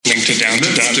to Down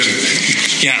to Dunk.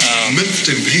 Yeah. Miffed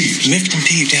and peeved. Miffed and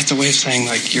peeved. That's a way of saying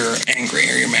like you're angry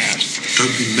or you're mad.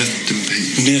 Don't be miffed and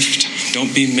peeved. Miffed.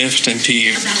 Don't be miffed and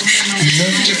peeved.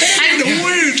 I know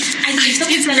word.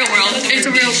 It's a real world. It's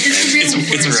a real word. It's a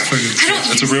real.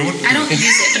 That's a real one? I don't use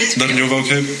it, but it's Not in real. your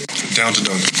vocab? Down to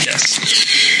Dunk. Yes.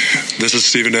 This is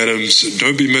Stephen Adams.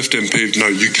 Don't be miffed and peeved. No,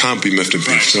 you can't be miffed and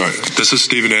peeved. Sorry. This is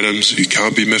Stephen Adams. You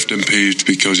can't be miffed and peeved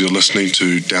because you're listening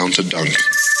to Down to Dunk.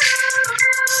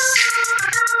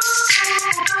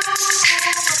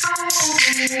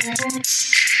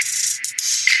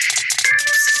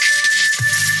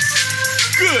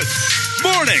 Good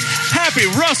morning. Happy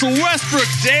Russell Westbrook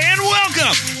Day and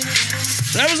welcome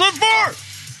to episode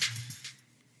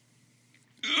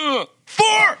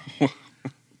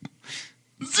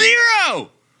 4-0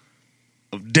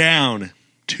 of Down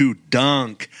to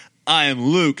Dunk. I am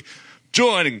Luke,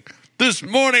 joining this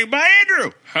morning by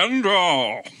Andrew and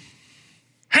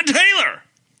Taylor.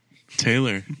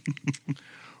 Taylor.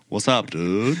 What's up,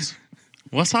 dudes?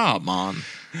 What's up, man?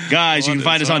 Guys, you What can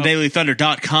find is us on up?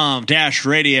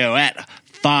 dailythunder.com-radio at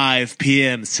 5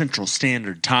 p.m. Central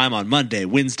Standard Time on Monday,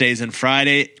 Wednesdays, and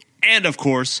Friday. And, of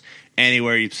course,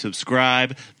 anywhere you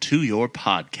subscribe to your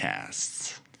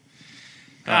podcasts.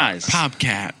 Guys,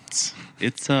 Popcats.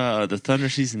 it's the Thunder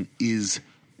season is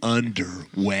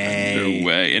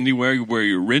underway. Anywhere where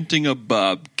you're renting a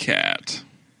bobcat.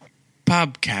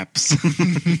 Pobcaps.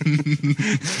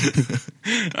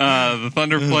 The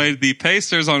Thunder played the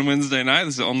Pacers on Wednesday night.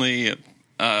 This is the only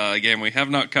game we have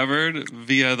not covered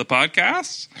via the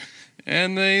podcast.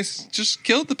 And they just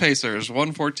killed the Pacers,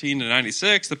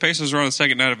 114-96. The Pacers were on the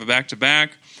second night of a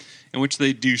back-to-back in which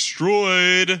they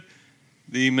destroyed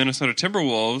the Minnesota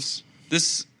Timberwolves. The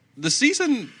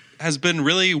season has been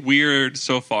really weird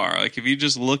so far. Like, if you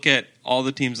just look at all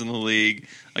the teams in the league,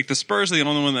 like the Spurs are the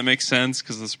only one that makes sense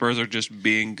because the Spurs are just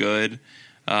being good.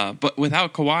 But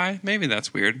without Kawhi, maybe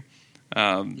that's weird.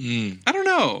 I don't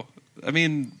know. I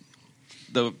mean,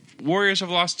 the Warriors have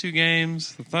lost 2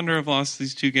 games. The Thunder have lost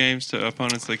these 2 games to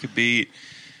opponents they could beat.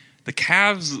 The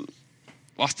Cavs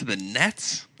lost to the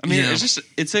Nets. I mean, Yeah. it's just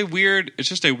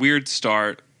a weird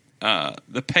start.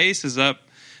 The pace is up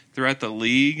throughout the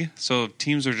league, so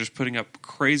teams are just putting up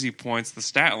crazy points. The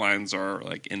stat lines are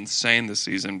like insane this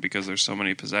season because there's so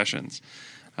many possessions.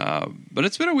 But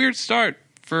it's been a weird start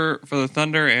for the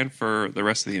Thunder and for the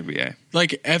rest of the NBA.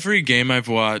 Like every game I've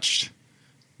watched,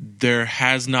 there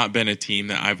has not been a team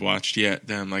that I've watched yet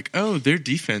that I'm like, oh, their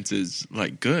defense is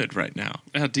like good right now.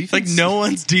 Defense, Like no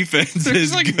one's defense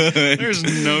is like, good. There's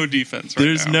no defense right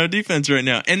There's now. no defense right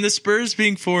now. And the Spurs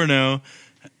being 4-0,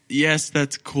 yes,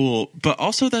 that's cool. But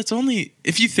also that's only,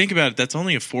 if you think about it, that's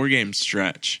only a 4-game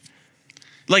stretch.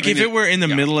 Like, I mean, if it were in the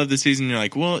yeah. middle of the season, you're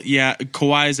like, well, yeah,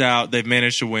 Kawhi's out. They've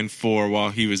managed to win 4 while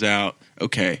he was out.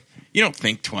 Okay. You don't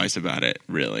think twice about it,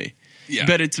 really. Yeah.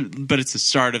 But it's the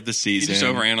start of the You season. just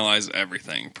overanalyze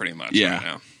everything pretty much Yeah. right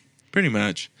now. Pretty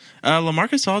much.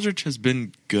 LaMarcus Aldridge has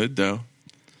been good, though.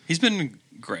 He's been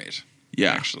great.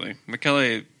 Yeah. Actually.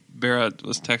 Michele Barrett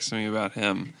was texting me about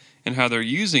him and how they're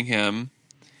using him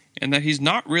and that he's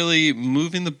not really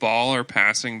moving the ball or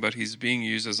passing, but he's being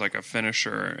used as like a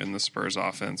finisher in the Spurs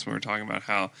offense. We were talking about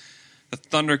how the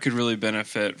Thunder could really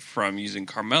benefit from using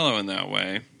Carmelo in that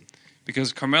way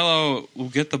because Carmelo will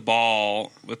get the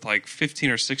ball with like 15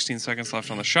 or 16 seconds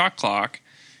left on the shot clock,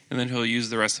 and then he'll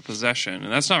use the rest of the possession.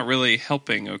 And that's not really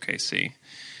helping OKC.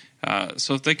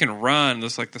 So if they can run,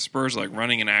 this like the Spurs like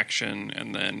running in action,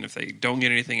 and then if they don't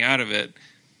get anything out of it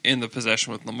in the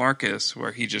possession with LaMarcus,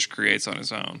 where he just creates on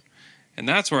his own. And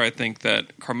that's where I think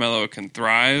that Carmelo can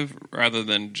thrive rather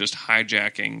than just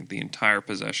hijacking the entire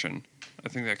possession. I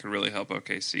think that could really help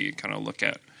OKC kind of look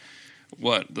at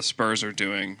what the Spurs are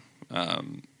doing.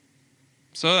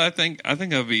 So I think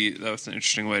that's an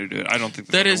interesting way to do it. I don't think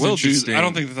the That Thunder is will interesting. I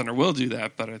don't think the Thunder will do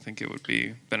that, but I think it would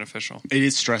be beneficial. It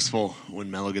is stressful when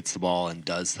Melo gets the ball and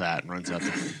does that and runs out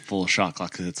the full shot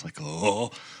clock because it's like,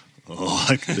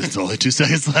 like, there's only 2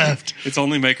 seconds left. It's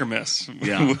only make or miss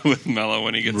Yeah. with Melo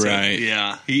when he gets Right. in.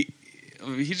 Yeah. He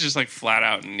just like flat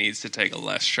out needs to take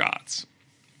less shots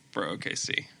for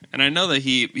OKC. And I know that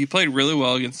he played really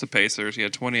well against the Pacers. He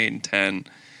had 28 and 10.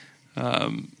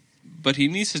 But he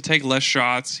needs to take less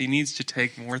shots. He needs to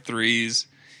take more threes.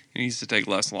 He needs to take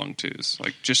less long twos.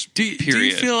 Like just Do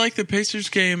period. you feel like the Pacers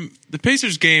game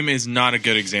is not a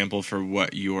good example for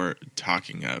what you're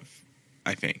talking of,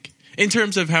 I think. In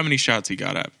terms of how many shots he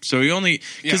got up. So he only,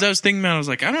 because Yeah. I was thinking about it, I was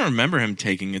like, I don't remember him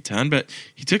taking a ton, but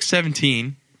he took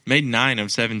 17, made 9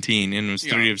 of 17, and was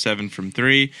 3 Yeah. of 7 from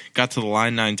 3, got to the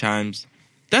line 9 times.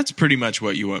 That's pretty much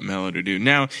what you want Melo to do.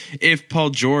 Now, if Paul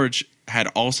George had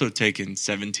also taken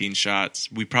 17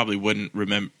 shots, we probably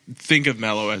wouldn't think of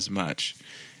Melo as much.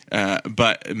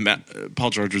 But Paul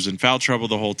George was in foul trouble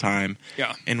the whole time.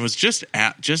 Yeah. And was just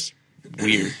weird.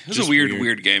 It was a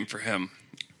weird game for him.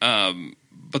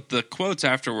 But the quotes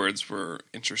afterwards were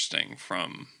interesting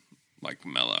from like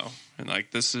Melo, and like,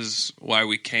 this is why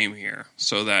we came here,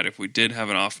 so that if we did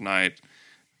have an off night,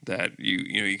 that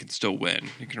you can still win.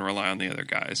 You can rely on the other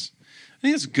guys. I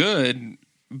think it's good,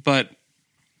 but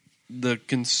the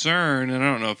concern, and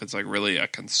I don't know if it's like really a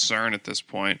concern at this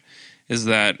point, is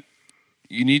that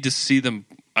you need to see them.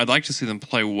 I'd like to see them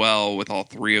play well with all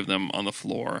three of them on the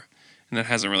floor, and that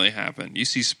hasn't really happened. You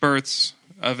see spurts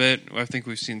of it. I think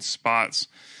we've seen spots.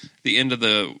 The end of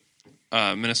the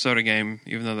Minnesota game,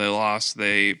 even though they lost,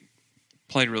 they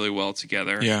played really well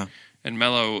together. Yeah. And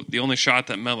Melo, the only shot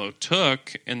that Melo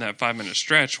took in that 5-minute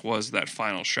stretch was that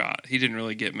final shot. He didn't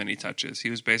really get many touches. He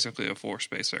was basically a floor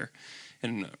spacer,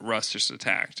 and Russ just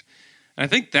attacked. And I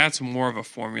think that's more of a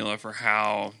formula for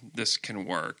how this can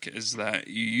work, is that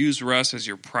you use Russ as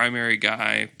your primary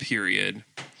guy, period.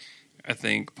 I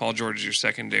think Paul George is your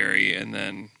secondary, and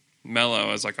then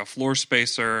Melo as like a floor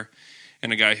spacer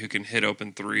and a guy who can hit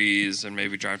open threes and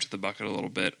maybe drive to the bucket a little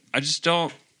bit. I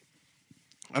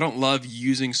don't love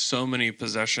using so many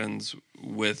possessions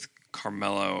with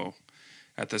Carmelo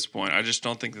at this point. I just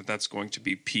don't think that that's going to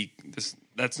be peak.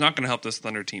 That's not going to help this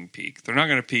Thunder team peak. They're not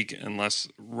going to peak unless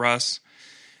Russ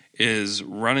is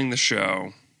running the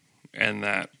show and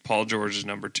that Paul George is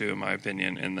number 2, in my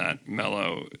opinion, and that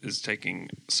Melo is taking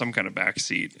some kind of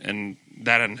backseat. And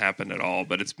that hadn't happened at all.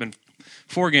 But it's been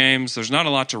 4 games. There's not a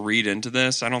lot to read into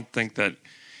this. I don't think that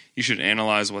you should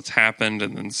analyze what's happened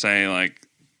and then say, like,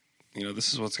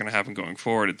 this is what's going to happen going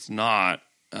forward. It's not.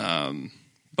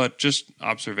 But just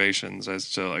observations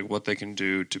as to like what they can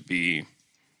do to be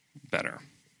better.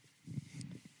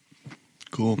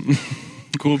 Cool.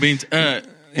 Cool beans.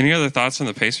 Any other thoughts on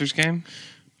the Pacers game?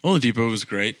 Oladipo was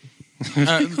great. So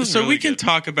really we can good.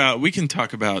 talk about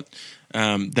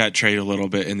that trade a little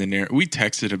bit in the narrative. We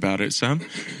texted about it some,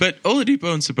 but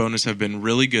Oladipo and Sabonis have been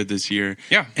really good this year.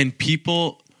 Yeah. And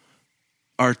people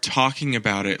are talking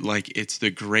about it like it's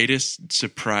the greatest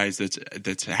surprise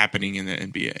that's happening in the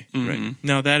NBA. Right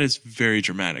now, that is very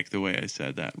dramatic the way I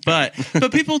said that, but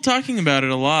people talking about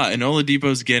it a lot. And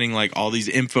Oladipo's getting like all these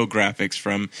infographics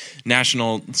from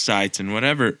national sites and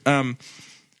whatever.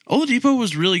 Oladipo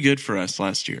was really good for us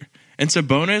last year, and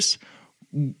Sabonis,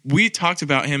 we talked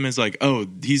about him as like, oh,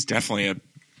 he's definitely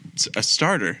a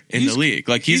starter in the league.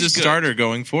 Like he's a good. starter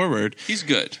going forward. He's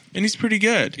good. And he's pretty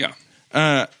good. Yeah.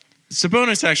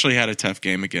 Sabonis actually had a tough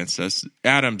game against us.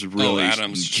 Adams really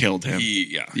killed him.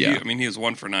 He was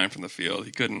 1 for 9 from the field.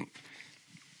 He couldn't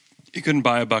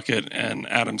buy a bucket, and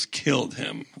Adams killed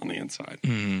him on the inside.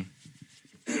 On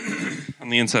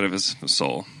the inside of his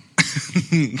soul.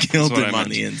 Killed him on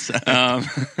the inside.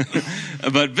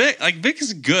 But Vic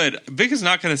is good. Vic is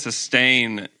not going to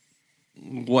sustain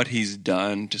what he's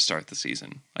done to start the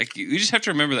season. Like, you just have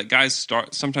to remember that guys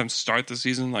sometimes start the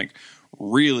season like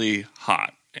really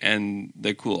hot and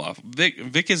they cool off.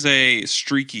 Vic is a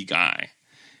streaky guy,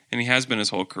 and he has been his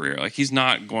whole career. Like, he's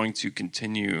not going to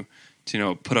continue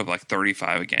to put up like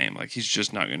 35 a game. Like, he's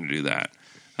just not going to do that.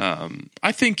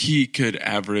 I think he could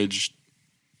average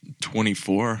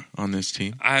 24 on this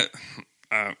team. I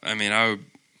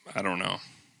don't know.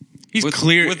 He's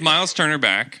clear with Miles Turner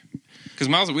back, because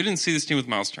we didn't see this team with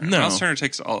Miles Turner. No. Miles Turner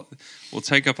will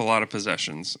take up a lot of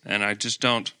possessions, and I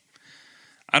don't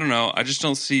know. I just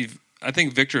don't see. I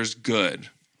think Victor's good,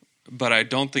 but I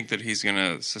don't think that he's going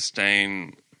to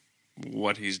sustain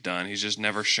what he's done. He's just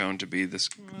never shown to be this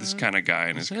kind of guy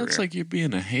in his career. It's like you're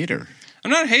being a hater.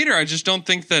 I'm not a hater. I just don't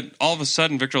think that all of a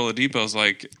sudden Victor Oladipo is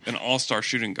like an all-star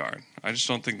shooting guard. I just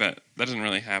don't think that doesn't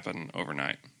really happen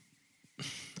overnight.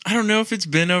 I don't know if it's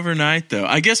been overnight, though.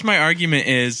 I guess my argument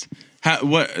is,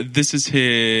 this is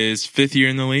his 5th year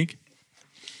in the league?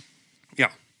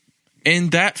 Yeah. And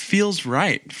that feels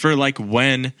right for like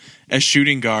when a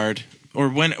shooting guard or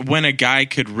when a guy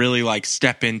could really like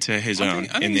step into his own I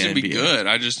think in he's the gonna NBA. be good.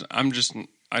 I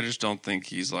just don't think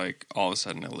he's like all of a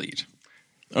sudden elite.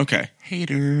 Okay.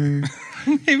 Hater.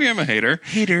 Maybe I'm a hater.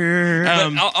 Hater.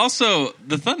 But also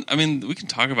the fun. I mean, we can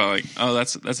talk about like, oh,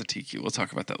 that's a TQ. We'll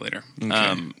talk about that later.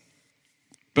 Okay.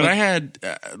 But I had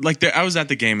I was at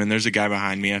the game and there's a guy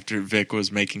behind me after Vic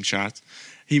was making shots.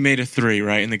 He made a 3,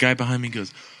 right? And the guy behind me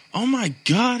goes, "Oh my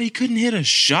God, he couldn't hit a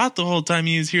shot the whole time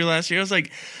he was here last year." I was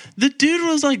like, the dude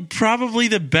was like probably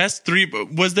the best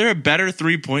was there a better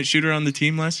 3-point shooter on the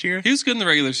team last year? He was good in the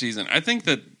regular season. I think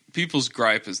that people's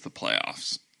gripe is the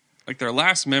playoffs. Like, their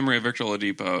last memory of Victor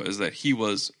Oladipo is that he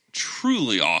was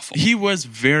truly awful. He was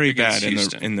very Against bad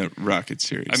Houston. in the Rocket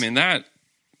series. I mean, I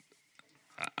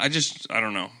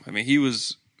don't know. I mean, he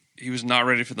was not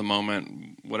ready for the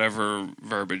moment. Whatever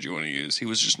verbiage you want to use, he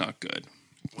was just not good.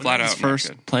 Flat out, His first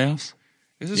not good. playoffs.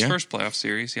 It was his Yeah. first playoff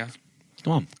series. Yeah,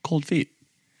 Come on, cold feet.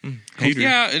 hater.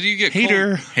 yeah. You get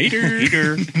Hater.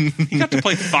 Hater. He got to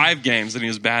play 5 games, and he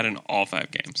was bad in all 5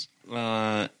 games.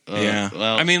 Yeah.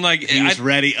 Well, I mean, like, he was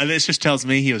ready. This just tells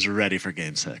me he was ready for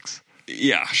Game 6.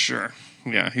 yeah, sure,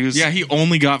 yeah. He was. Yeah, he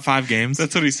only got 5 games.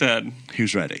 That's what he said. He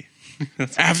was ready.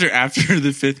 After the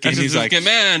 5th game, he's like,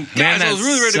 man, guys, I that was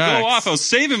really ready to go sucks." off. I was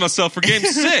saving myself for Game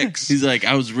 6. he's like,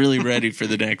 I was really ready for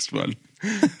the next one.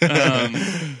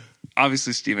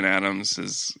 Obviously, Steven Adams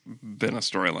has been a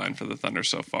storyline for the Thunder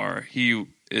so far. He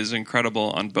is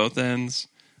incredible on both ends.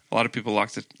 A lot of people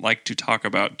like to talk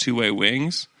about two-way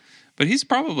wings, but he's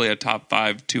probably a top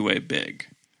 5 two-way big.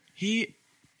 He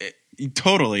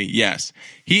totally, yes.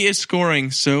 He is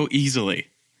scoring so easily.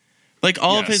 Like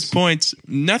all of his Yes. points,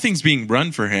 nothing's being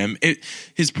run for him.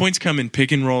 His points come in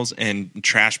pick and rolls and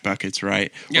trash buckets,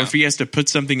 right? Yeah. Or if he has to put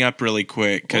something up really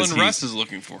quick. Well, 'cause and he's- Russ is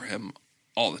looking for him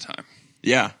all the time.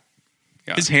 yeah.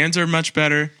 Yeah. His hands are much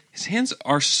better. His hands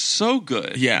are so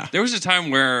good. Yeah. There was a time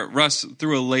where Russ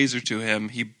threw a laser to him.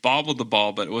 He bobbled the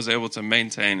ball, but was able to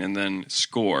maintain and then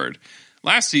scored.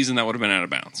 Last season, that would have been out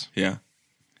of bounds. Yeah.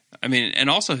 I mean,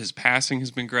 and also his passing has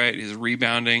been great. His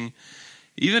rebounding,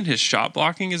 even his shot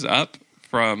blocking is up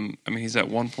from. I mean, he's at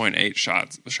 1.8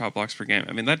 shot blocks per game.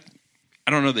 I mean, that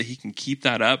I don't know that he can keep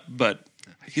that up, but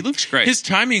he looks great. His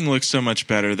timing looks so much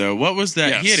better, though. What was that?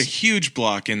 Yes. He had a huge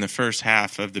block in the first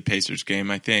half of the Pacers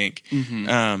game, I think.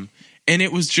 And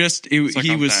it was just like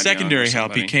he on was Thad Young secondary or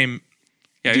help. He somebody. came.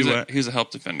 yeah, do he what? was a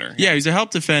help defender. Yeah, he's a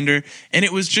help defender, and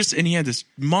it was just, and he had this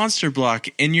monster block,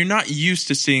 and you're not used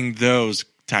to seeing those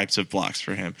types of blocks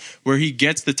for him, where he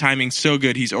gets the timing so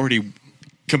good, he's already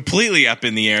completely up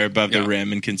in the air above the Yeah.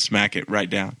 rim and can smack it right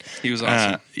down. He was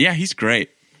awesome. Yeah, he's great.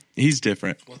 He's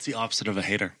different. What's the opposite of a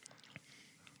hater?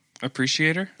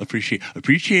 Appreciator?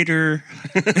 Appreciator.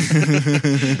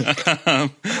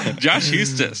 Josh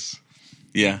Hustis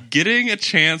Yeah, getting a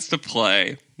chance to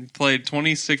play. He played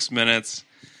 26 minutes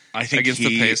I think against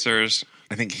the Pacers.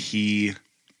 I think he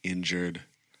injured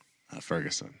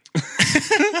Ferguson.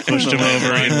 Pushed him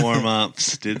over in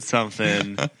warm-ups, did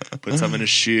something, put some in his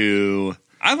shoe.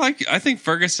 I think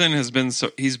Ferguson has been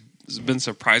he's been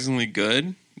surprisingly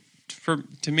good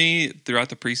to me throughout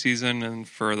the preseason and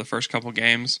for the first couple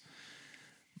games.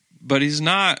 But he's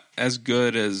not as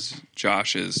good as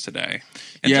Josh is today.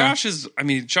 And Yeah.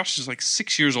 Josh is like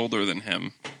 6 years older than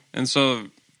him. And so,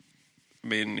 I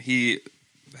mean, he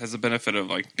has the benefit of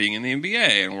like being in the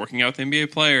NBA and working out with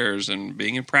NBA players and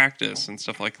being in practice and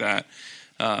stuff like that.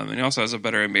 And he also has a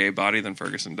better NBA body than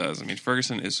Ferguson does. I mean,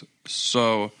 Ferguson is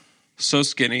so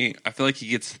skinny. I feel like he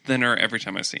gets thinner every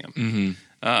time I see him.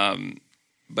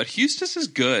 But Hustis is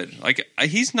good. Like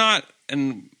he's not,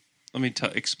 and let me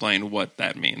explain what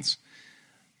that means.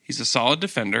 He's a solid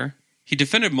defender. He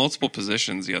defended multiple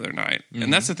positions the other night.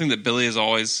 And that's the thing that Billy has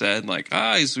always said, like,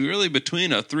 he's really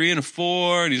between a 3 and a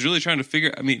 4, and he's really trying to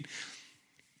figure. I mean,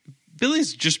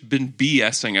 Billy's just been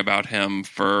BSing about him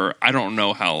for I don't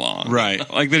know how long. Right.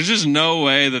 Like, there's just no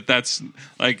way that's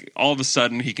like all of a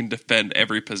sudden he can defend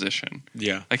every position.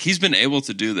 yeah. Like he's been able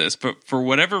to do this, but for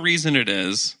whatever reason it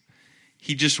is,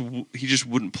 he just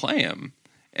wouldn't play him.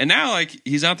 And now like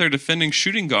he's out there defending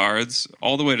shooting guards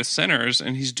all the way to centers,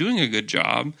 and he's doing a good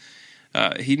job.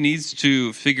 He needs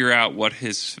to figure out what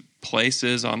his place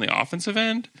is on the offensive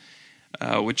end,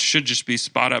 which should just be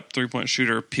spot up 3-point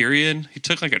shooter. Period. He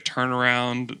took like a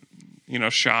turnaround,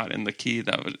 shot in the key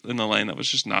that was in the lane that was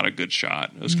just not a good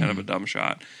shot. It was kind of a dumb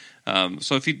shot.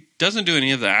 So if he doesn't do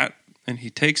any of that and he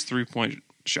takes 3-point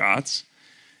shots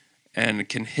and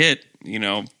can hit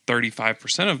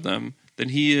 35% of them, then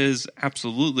he is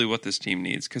absolutely what this team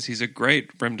needs because he's a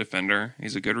great rim defender.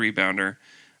 He's a good rebounder.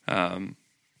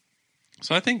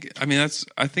 So I think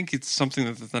it's something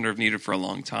that the Thunder have needed for a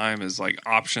long time is like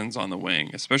options on the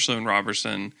wing, especially when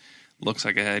Robertson looks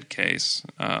like a head case.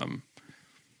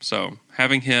 So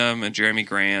having him and Jeremy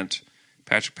Grant,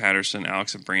 Patrick Patterson,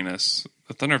 Alex Abrinas,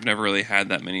 the Thunder have never really had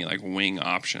that many like wing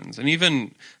options, and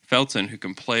even Felton, who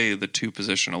can play the 2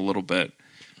 position a little bit,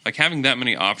 like having that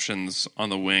many options on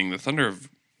the wing, the Thunder have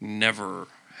never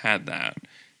had that,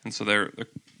 and so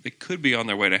they could be on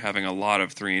their way to having a lot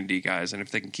of 3-and-D guys, and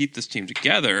if they can keep this team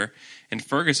together, and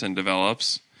Ferguson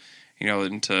develops,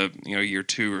 into year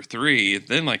 2 or 3,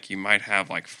 then like you might have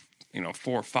like 4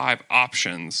 or 5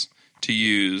 options to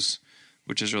use,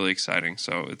 which is really exciting.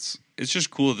 So it's just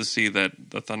cool to see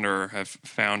that the Thunder have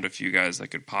found a few guys that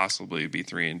could possibly be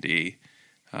 3-and-D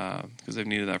because they've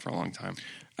needed that for a long time.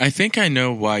 I think I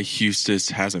know why Eustace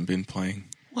hasn't been playing.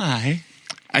 Why?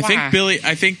 I think Billy.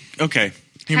 Okay.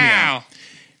 Hear me out.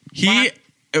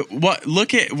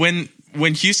 Look at when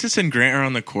Eustace and Grant are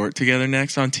on the court together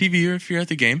next on TV, or if you're at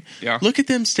the game. Yeah. Look at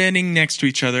them standing next to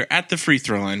each other at the free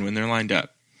throw line when they're lined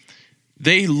up.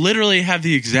 They literally have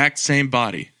the exact same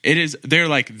body. They're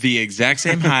like the exact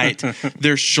same height.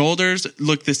 Their shoulders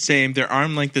look the same. Their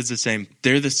arm length is the same.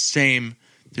 They're the same.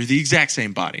 They're the exact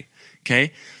same body.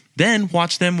 Okay? Then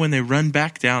watch them when they run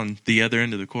back down the other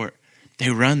end of the court.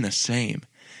 They run the same.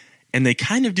 And they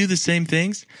kind of do the same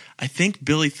things. I think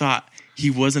Billy thought he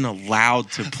wasn't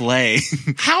allowed to play.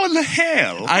 How in the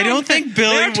hell? I don't think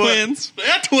Billy They're twins.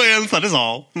 They're twins. That is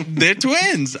all. They're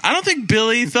twins. I don't think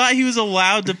Billy thought he was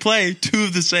allowed to play two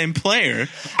of the same player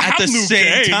at the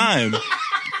same time.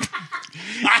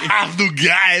 I have the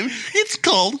game. It's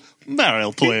called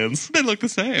Barrel Twins. They look the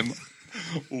same.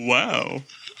 Wow.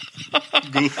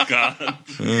 Good God.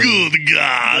 Good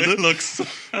God. It looks.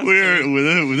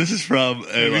 This is from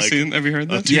Have you heard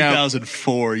a this?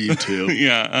 2004 YouTube.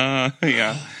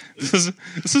 Yeah.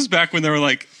 This is back when there were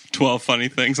like 12 funny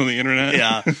things on the internet.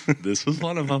 Yeah, this was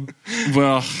one of them.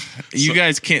 Well, you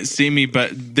guys can't see me,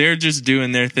 but they're just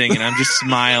doing their thing, and I'm just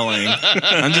smiling.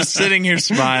 I'm just sitting here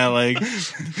smiling.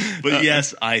 But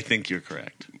yes, I think you're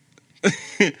correct.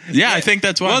 Yeah, I think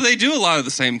that's why. Well, they do a lot of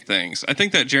the same things. I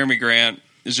think that Jeremy Grant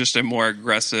is just a more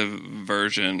aggressive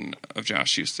version of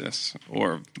Josh Eustace,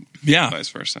 or vice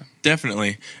versa.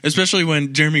 Definitely. Especially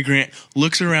when Jeremy Grant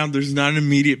looks around, there's not an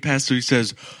immediate pass, so he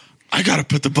says, I got to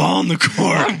put the ball in the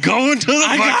court. I'm going to the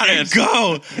I bucket.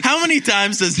 gotta go. How many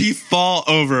times does he fall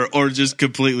over or just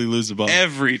completely lose the ball?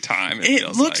 Every time.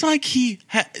 It looks like he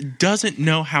doesn't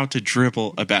know how to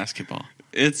dribble a basketball.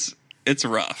 It's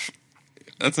rough.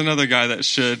 That's another guy that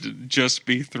should just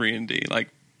be 3-and-D, like,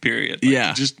 period. Like,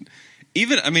 Yeah.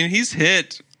 He's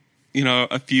hit,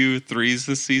 a few threes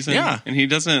this season. Yeah. And it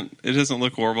doesn't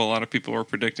look horrible. A lot of people were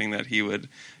predicting that he would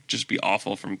just be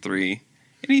awful from three.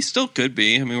 And he still could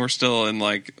be. I mean, we're still in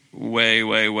like way,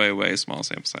 way, way, way small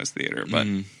sample size theater. But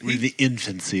We're in the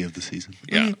infancy of the season.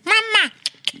 yeah. Mama!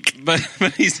 But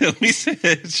he's at least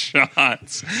hit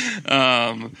shots.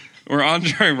 Where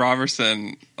Andre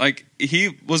Robertson, like,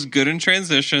 he was good in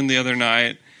transition the other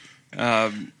night.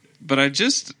 But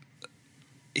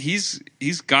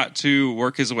he's got to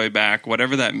work his way back,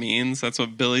 whatever that means. That's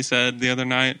what Billy said the other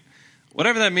night.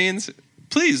 Whatever that means,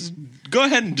 please go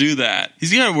ahead and do that.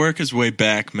 He's got to work his way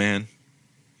back, man.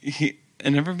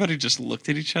 And everybody just looked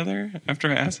at each other after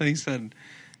I asked that. He said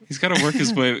he's got to work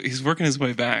his way. He's working his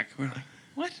way back. We're like,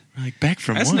 what? Like, back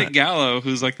from That's what? Nick Gallo,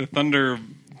 who's like the Thunder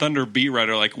beat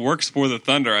writer, like, works for the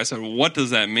Thunder. I said, what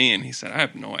does that mean? He said, I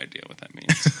have no idea what that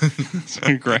means.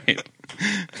 So great.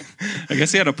 I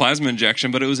guess he had a plasma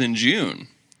injection, but it was in June.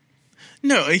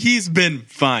 No, he's been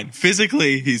fine.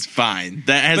 Physically, he's fine.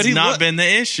 That has not been the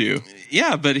issue.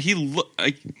 Yeah, but he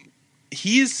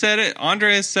has said it.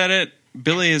 Andre has said it.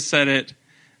 Billy has said it,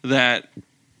 that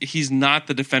he's not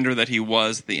the defender that he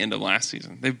was at the end of last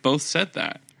season. They've both said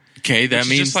that. Okay, that Which is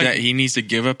means just like- that he needs to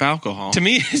give up alcohol. To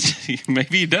me,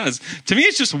 maybe he does. To me,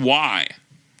 it's just why.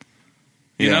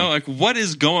 You know, like, what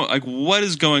is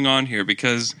going on here?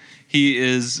 Because he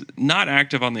is not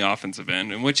active on the offensive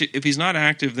end, in which, if he's not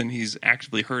active, then he's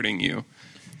actively hurting you.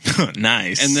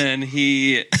 Nice. And then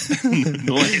he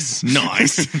Nice.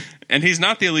 And he's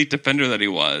not the elite defender that he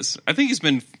was. I think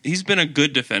he's been a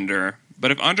good defender. But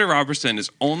if Andre Robertson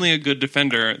is only a good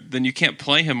defender, then you can't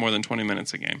play him more than 20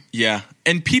 minutes a game. Yeah.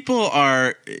 And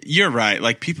you're right.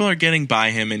 Like, people are getting by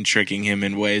him and tricking him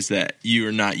in ways that you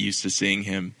are not used to seeing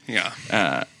him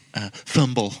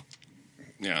fumble.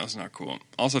 Yeah, that's not cool.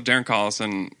 Also, Darren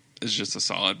Collison is just a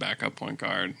solid backup point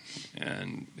guard,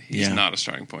 and he's not a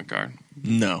starting point guard.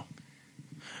 No.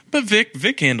 But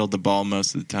Vic handled the ball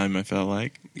most of the time, I felt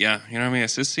like. Yeah, you know how many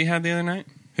assists he had the other night?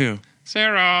 Who?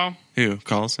 Zero. Who?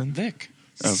 Collison? Vic.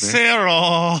 Oh, Vic.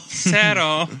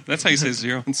 Zero. That's how you say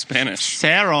zero in Spanish.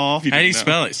 Cero. How do you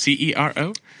spell it?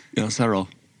 C-E-R-O? No, Cero.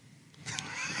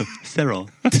 Cero.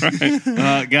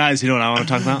 Guys, you know what I want to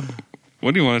talk about?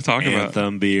 What do you want to talk about?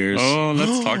 Anthem beers. Oh,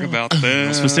 let's talk about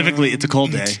this. Specifically, it's a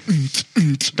cold day.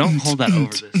 Don't hold that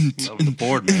over the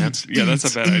board, man. Yeah,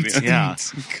 that's a bad idea. Yeah,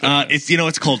 it's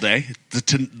a cold day.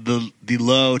 The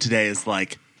low today is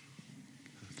like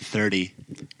 30.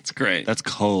 It's great. That's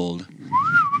cold.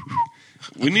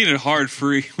 We need a hard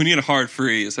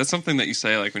freeze. That's something that you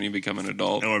say like when you become an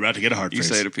adult. And we're about to get a hard You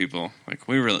freeze. say to people like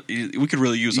we could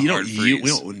really use a hard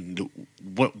freeze.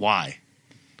 Why?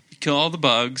 Kill all the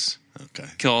bugs. Okay.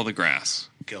 Kill all the grass.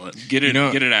 Kill it. Get it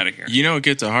out of here. You know it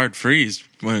gets a hard freeze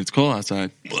when it's cold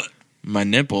outside. What? my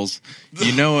nipples.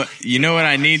 You know what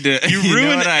I need to. You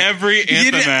ruined every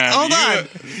anthem ad. Hold on.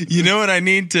 You know what I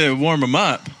need to warm them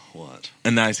up? What?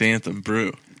 A nice anthem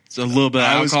brew. It's a little bit of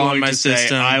I was alcohol in going my to say.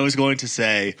 system. I was going to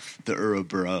say the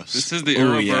Ouroboros. This is the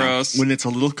Oh, yeah. Ouroboros. When it's a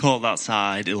little cold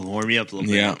outside, it'll warm you up a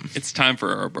little Yeah. bit. It's time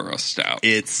for Ouroboros Stout.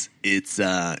 It's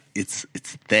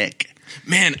thick.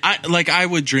 Man, I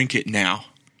would drink it now.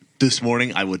 This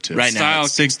morning, I would too. Right now. Style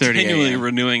it's 6:30 continually a.m.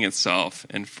 renewing itself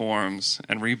in forms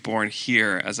and reborn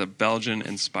here as a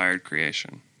Belgian-inspired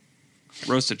creation.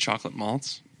 Roasted chocolate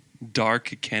malts,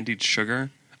 dark candied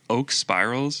sugar, oak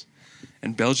spirals,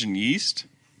 and Belgian yeast.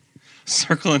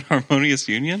 Circle and harmonious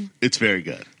union. It's very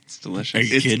good. It's delicious. Are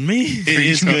you kidding me? It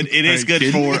is good. It is good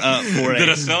for Did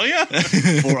I sell you?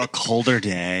 for a colder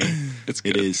day. It's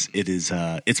good. It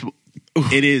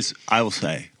is. I will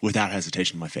say, without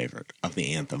hesitation, my favorite of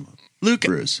the anthem. Luke,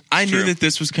 brews. I knew True. that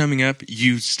this was coming up.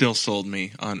 You still sold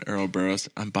me on Ouroboros.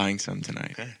 I'm buying some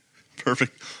tonight. Okay.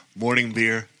 Perfect. Morning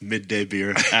beer, midday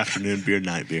beer, afternoon beer,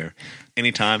 night beer.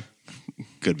 Anytime,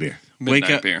 good beer.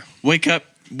 Midnight beer. Wake up.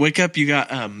 You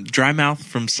got dry mouth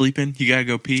from sleeping. You gotta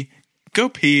go pee. Go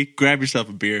pee. Grab yourself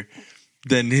a beer.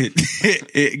 Then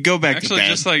go back Actually,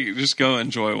 to bed. just go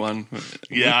enjoy one.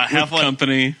 Yeah, with have one.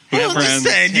 company, with Well, I'm just friends.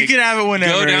 saying, you can have it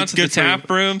whenever. Go down It's to the good for- tap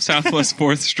room, Southwest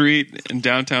 4th Street in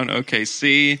downtown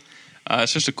OKC.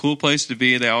 It's just a cool place to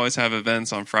be. They always have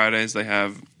events on Fridays. They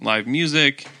have live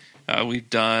music. We've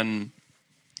done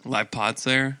live pods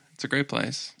there. It's a great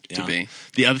place to Yeah. be.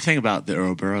 The other thing about the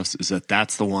Ouroboros is that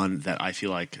that's the one that I feel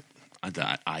like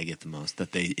that I get the most.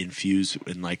 That they infuse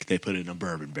in, like they put in a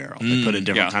bourbon barrel. They put in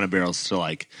different yeah. kind of barrels to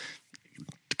like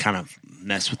kind of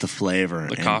mess with the flavor.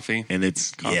 The and, coffee. and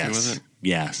it's Coffee yes, with it?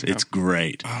 yes, it's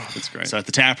great. It's great. So at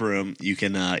the tap room, you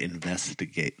can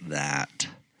investigate that.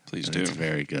 Please And do. It's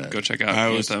very good. Go check out I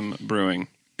was- Anthem Brewing.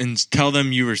 And tell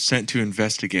them you were sent to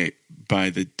investigate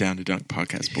by the Down to Dunk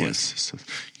podcast boys. Yes,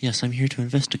 yes, I'm here to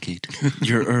investigate.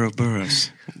 Your Ouroboros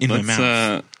in my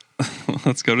mouth.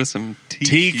 Let's go to some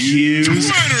TQ. TQs.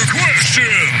 Twitter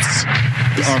questions.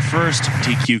 Our first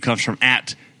TQ comes from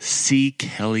at C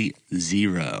Kelly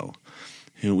 0,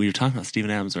 who we were talking about Steven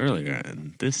Adams earlier,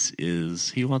 and this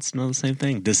is he wants to know the same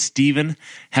thing. Does Steven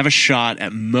have a shot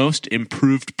at most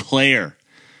improved player?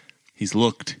 He's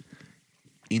looked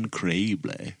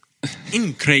incredible.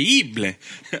 Increíble.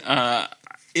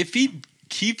 If he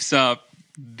keeps up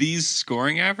these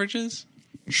scoring averages,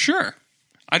 sure.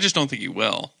 I just don't think he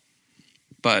will.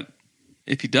 But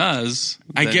if he does,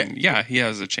 yeah, he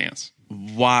has a chance.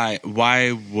 Why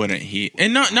wouldn't he?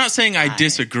 And not saying I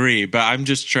disagree, but I'm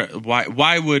just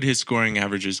why would his scoring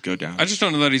averages go down? I just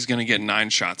don't know that he's going to get 9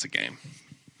 shots a game.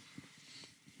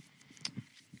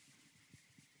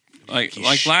 Like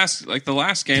the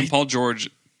last game, Paul George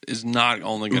is not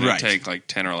only going Right. to take like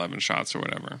 10 or 11 shots or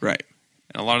whatever. Right.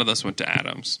 And a lot of this went to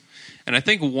Adams. And I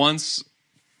think once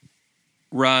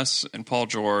Russ and Paul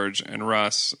George and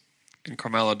Russ and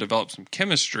Carmelo develop some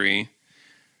chemistry,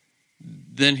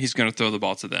 then he's going to throw the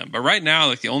ball to them. But right now,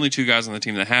 like the only 2 guys on the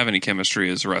team that have any chemistry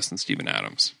is Russ and Steven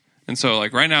Adams. And so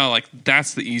like right now, like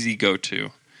that's the easy go-to.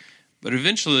 But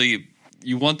eventually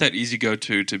you want that easy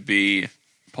go-to to be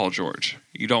Paul George.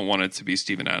 You don't want it to be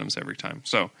Steven Adams every time.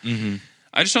 So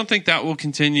I just don't think that will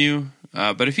continue.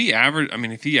 But if he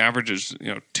averages,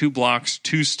 2 blocks,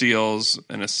 2 steals,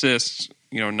 an assist,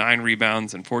 9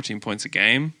 rebounds and 14 points a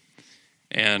game,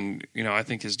 and I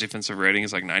think his defensive rating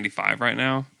is like 95 right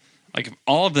now. Like if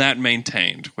all of that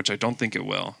maintained, which I don't think it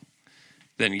will,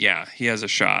 then yeah, he has a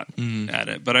shot at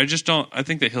it. But I just don't. I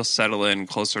think that he'll settle in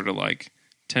closer to like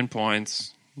 10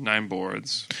 points, 9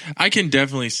 boards. I can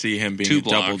definitely see him being 2 a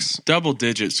blocks.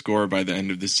 double-digit scorer by the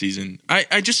end of the season.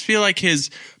 I just feel like his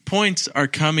points are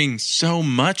coming so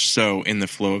much so in the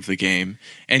flow of the game,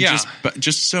 and Yeah.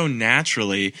 just so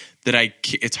naturally that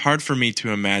it's hard for me to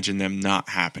imagine them not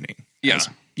happening. Yeah.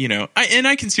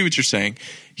 I can see what you're saying.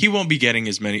 He won't be getting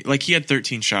as many. Like he had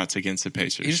 13 shots against the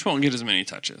Pacers. He just won't get as many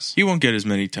touches. He won't get as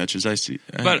many touches. I see.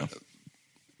 I know.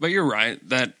 But you're right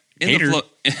that in Hater. the flow,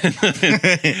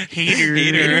 hater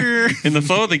in the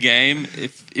flow of the game,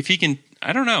 if he can,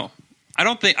 I don't know. I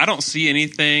don't see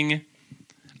anything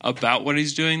about what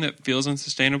he's doing that feels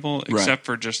unsustainable, except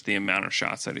for just the amount of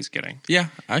shots that he's getting. Yeah,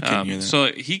 I can hear that.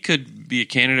 So he could be a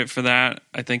candidate for that.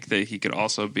 I think that he could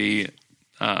also be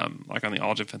like on the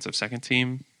all defensive second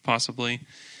team, possibly.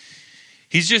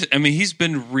 He's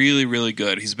been really, really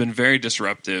good. He's been very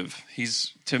disruptive.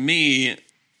 He's, to me,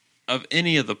 of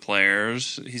any of the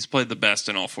players, he's played the best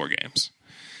in all 4 games.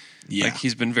 Yeah. Like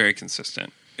he's been very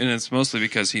consistent. And it's mostly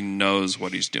because he knows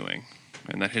what he's doing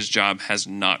and that his job has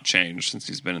not changed since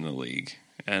he's been in the league.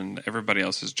 And everybody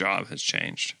else's job has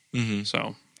changed. Mm-hmm.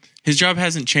 So His job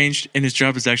hasn't changed, and his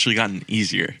job has actually gotten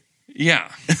easier.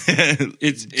 Yeah.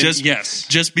 It's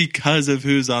just because of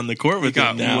who's on the court with it him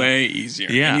got now. way easier.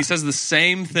 Yeah. And he says the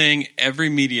same thing every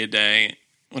media day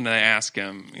when they ask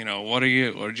him, what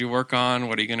did you work on?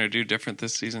 What are you going to do different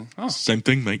this season? Oh, Same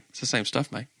thing, mate. it's the same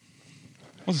stuff, mate.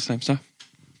 What's the same stuff?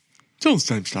 It's all the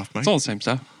same stuff, mate. It's all the same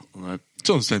stuff. It's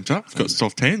all the same stuff. It's got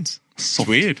soft hands. It's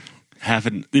weird.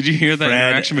 Did you hear that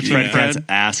interaction between Fred?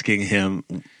 asking him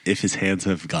if his hands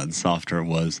have gotten softer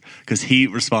was because he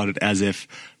responded as if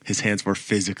his hands were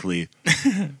physically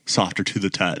softer to the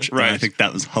touch. Right. And I think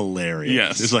that was hilarious.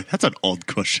 Yes. It's like, that's an old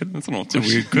question. That's an old It's a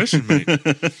weird question, mate.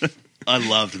 I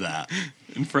loved that.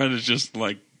 And Fred is just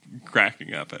like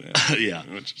cracking up at it. Yeah.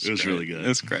 Which is It was great. really good. It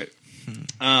was great.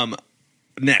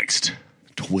 Next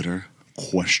Twitter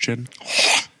question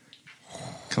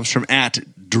comes from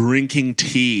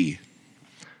 @DrinkingTea,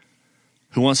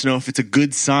 who wants to know if it's a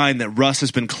good sign that Russ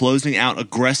has been closing out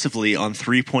aggressively on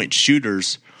 3-point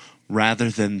shooters rather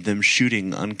than them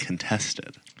shooting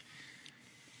uncontested.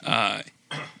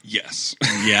 Yes.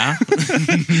 Yeah.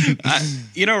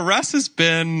 Russ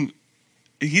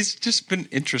he's just been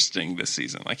interesting this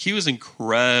season. Like, he was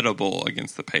incredible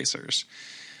against the Pacers.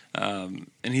 And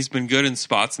he's been good in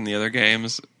spots in the other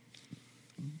games.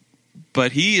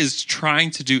 But he is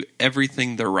trying to do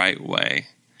everything the right way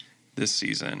this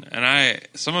season. And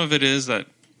some of it is that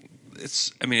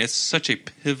it's such a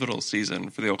pivotal season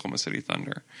for the Oklahoma City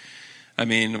Thunder. I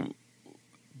mean,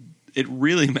 it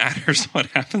really matters what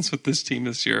happens with this team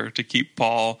this year to keep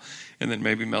Paul and then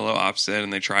maybe Melo opts in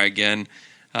and they try again.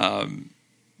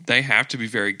 They have to be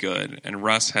very good, and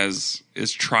Russ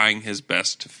is trying his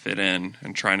best to fit in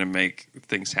and trying to make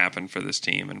things happen for this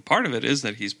team. And part of it is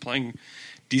that he's playing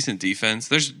decent defense.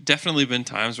 There's definitely been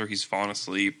times where he's fallen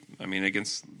asleep. I mean,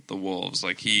 against the Wolves,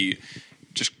 like he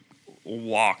just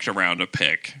walked around a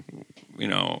pick,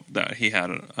 that he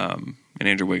had, and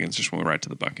Andrew Wiggins just went right to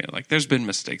the bucket. Like, there's been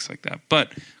mistakes like that,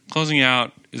 but closing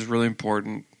out is really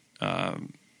important,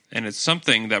 and it's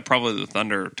something that probably the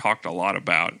Thunder talked a lot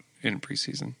about in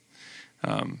preseason,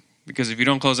 because if you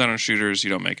don't close out on shooters,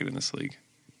 you don't make it in this league.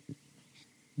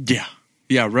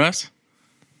 Yeah, Russ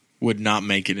would not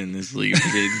make it in this league if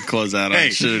he didn't close out on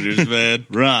shooters, man.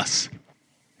 Russ,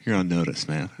 you're on notice,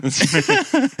 man.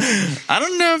 I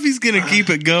don't know if he's going to keep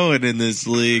it going in this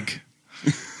league.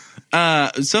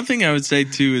 Something I would say,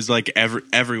 too, is like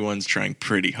everyone's trying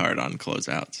pretty hard on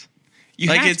closeouts.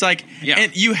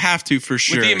 And you have to for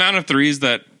sure. With the amount of threes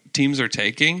that teams are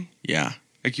taking, yeah.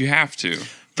 Like, you have to.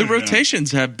 The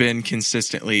rotations have been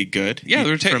consistently good. Yeah,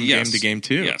 from game to game,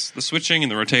 too. Yes, the switching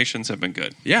and the rotations have been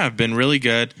good. Yeah, have been really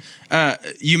good.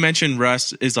 You mentioned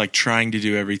Russ is like trying to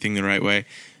do everything the right way.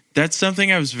 That's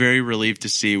something I was very relieved to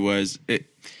see was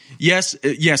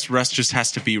yes, Russ just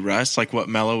has to be Russ. Like what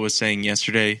Melo was saying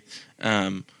yesterday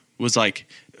was like,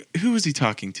 who was he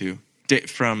talking to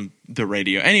from the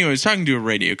radio? Anyway, he was talking to a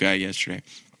radio guy yesterday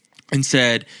and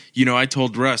said, I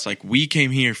told Russ, like, we came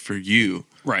here for you.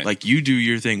 Right. Like, you do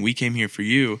your thing. We came here for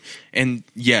you. And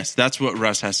yes, that's what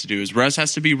Russ has to do is Russ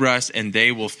has to be Russ and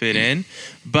they will fit in.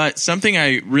 But something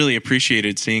I really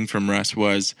appreciated seeing from Russ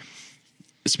was,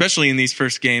 especially in these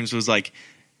first games, was like,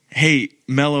 hey,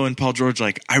 Melo and Paul George,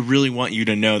 like, I really want you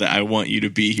to know that I want you to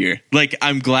be here. Like,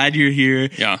 I'm glad you're here.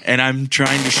 Yeah. And I'm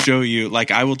trying to show you, like,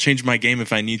 I will change my game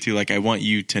if I need to. Like, I want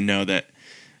you to know that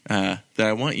I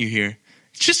want you here.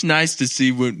 It's just nice to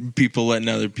see when people letting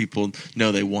other people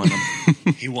know they want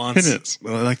them. He wants,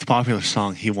 like the popular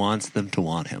song, he wants them to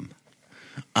want him.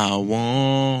 I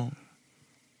want.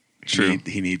 True.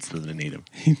 He needs them to need him.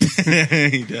 He does.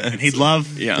 And he'd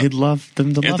love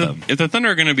them to love him. If the Thunder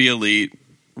are going to be elite,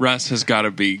 Russ has got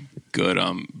to be good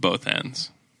on both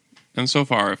ends. And so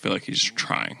far, I feel like he's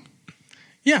trying.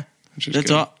 Yeah. Which is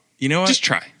That's good. all. You know what? Just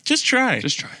try. Just try.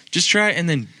 Just try. Just try, and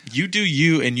then you do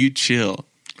you, and you chill.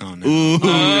 Oh, no. Ooh.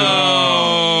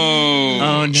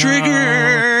 Oh, no.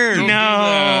 Trigger. Don't do that.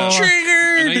 I know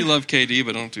Triggered. you love KD,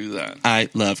 but don't do that. I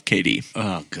love KD.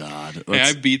 Oh, God. Hey,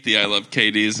 I beat the I love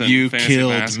KDs in You fantasy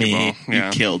killed basketball. me. Yeah.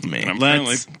 You killed me. And I'm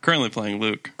Let's- currently playing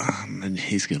Luke. And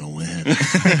he's going to win.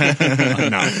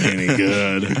 Not any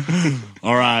good.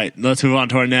 All right, let's move on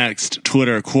to our next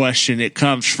Twitter question. It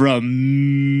comes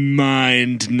from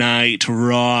Mind Knight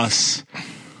Ross,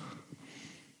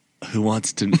 who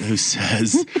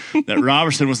says that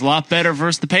Robertson was a lot better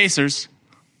versus the Pacers,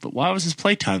 but why was his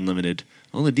playtime limited?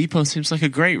 Oladipo seems like a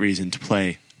great reason to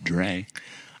play Dre.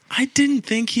 I didn't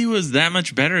think he was that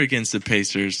much better against the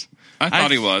Pacers. I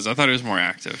thought he was. I thought he was more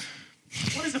active.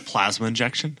 What is a plasma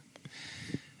injection?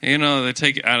 They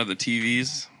take it out of the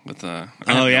TVs with the.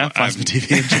 Plasma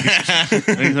TV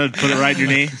injection. Put it right in your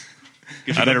knee.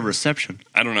 Get you better reception.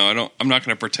 I don't know. I'm not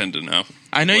going to pretend to know.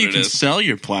 I know what you it can is. sell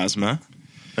your plasma.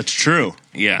 That's true.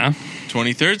 Yeah.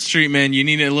 23rd Street, man. You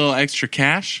need a little extra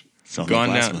cash. Sell Go the on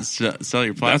plasma. down and sell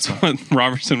your That's plasma. what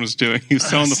Robertson was doing. He was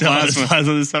selling the Selling his plasma.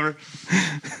 plasma this summer.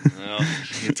 Well,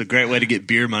 it's a great way to get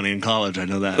beer money in college. I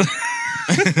know that.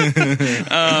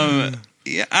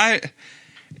 Yeah,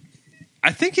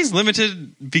 I think he's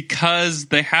limited because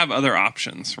they have other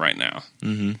options right now,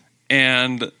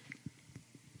 and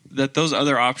that those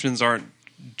other options aren't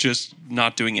just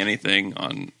not doing anything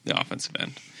on the offensive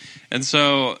end. And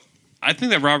so I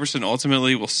think that Robertson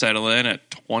ultimately will settle in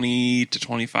at 20 to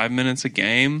 25 minutes a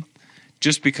game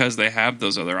just because they have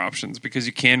those other options, because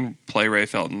you can play Ray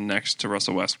Felton next to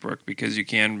Russell Westbrook, because you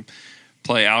can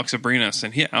play Alex Abrinas,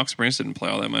 and Alex Abrinas didn't play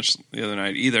all that much the other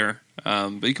night either.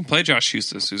 But you can play Josh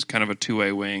Hustis, who's kind of a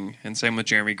two-way wing, and same with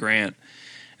Jeremy Grant.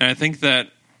 And I think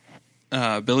that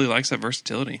Billy likes that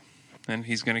versatility, and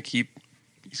he's going to keep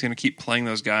playing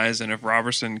those guys. And if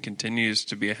Robertson continues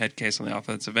to be a head case on the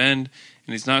offensive end,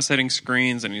 and he's not setting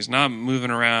screens, and he's not moving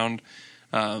around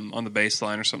on the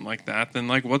baseline or something like that, then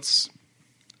it's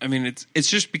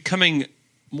just becoming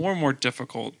more and more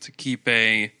difficult to keep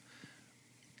a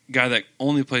guy that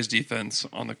only plays defense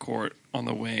on the court, on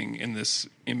the wing in this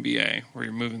NBA, where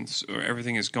you're moving, where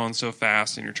everything is going so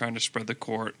fast and you're trying to spread the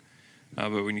court.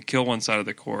 But when you kill one side of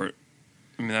the court,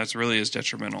 that's really is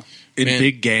detrimental. In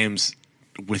big games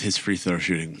with his free throw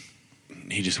shooting,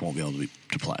 he just won't be able to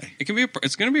play.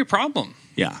 It's going to be a problem.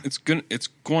 Yeah. It's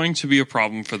going to be a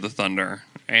problem for the Thunder.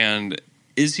 And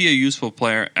is he a useful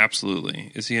player?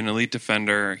 Absolutely. Is he an elite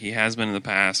defender? He has been in the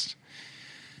past.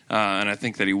 And I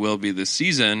think that he will be this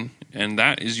season, and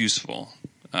that is useful.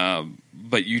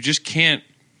 But you just can't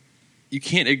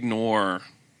ignore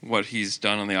what he's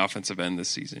done on the offensive end this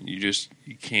season. You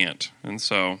can't. And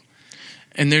so,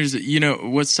 And there's,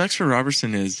 what sucks for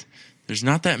Robertson is there's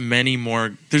not that many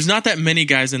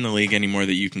guys in the league anymore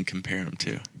that you can compare him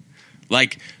to.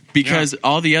 Because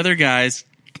all the other guys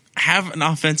have an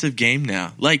offensive game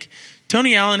now.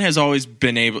 Tony Allen has always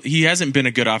been he hasn't been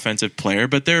a good offensive player,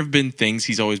 but there have been things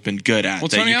he's always been good at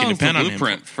that Tony you can Allen's depend the on him.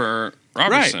 blueprint for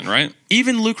Robertson, right?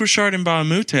 Even Luke Richard and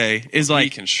Bahamute is He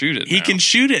can shoot it. He now. can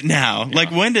shoot it now.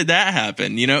 Yeah. When did that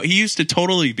happen? He used to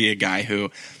totally be a guy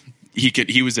who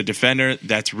he was a defender.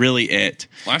 That's really it.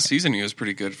 Last season he was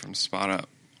pretty good from spot up.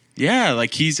 Yeah,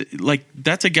 he's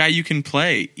that's a guy you can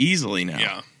play easily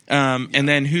now. Yeah. And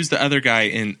then who's the other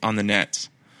guy on the Nets?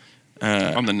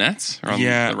 On the Nets or on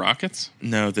the Rockets?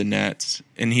 No, the Nets.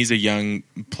 And he's a young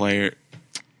player.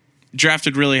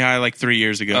 Drafted really high 3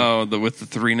 years ago. Oh, with the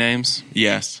three names?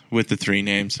 Yes, with the three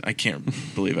names. I can't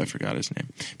believe I forgot his name.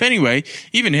 But anyway,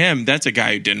 even him, that's a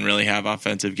guy who didn't really have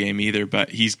offensive game either, but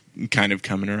he's kind of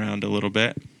coming around a little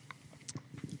bit.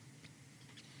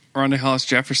 Ronda Hollis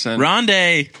Jefferson.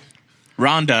 Ronda.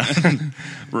 Rajon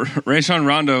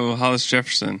Rondo Hollis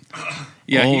Jefferson.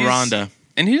 Yeah, Ronda.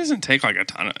 And he doesn't take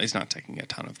he's not taking a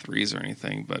ton of threes or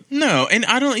anything, but No, and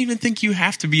I don't even think you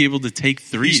have to be able to take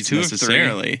threes He's 2 of 3.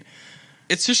 necessarily.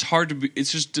 it's just hard to be.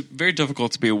 It's just very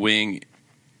difficult to be a wing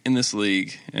in this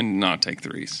league and not take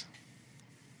threes.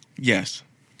 Yes.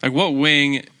 What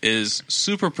wing is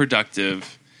super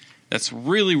productive, that's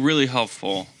really, really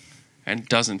helpful, and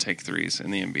doesn't take threes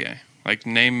in the NBA?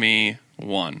 Name me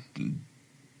one.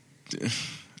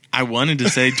 I wanted to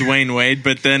say Dwayne Wade,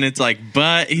 but then it's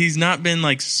but he's not been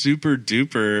super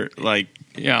duper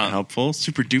helpful.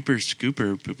 Super duper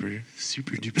scooper pooper.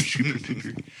 Super duper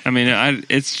scooper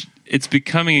pooper. It's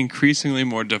becoming increasingly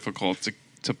more difficult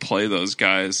to play those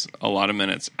guys a lot of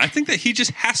minutes. I think that he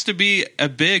just has to be a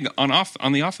big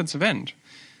on the offensive end.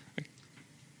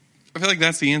 I feel like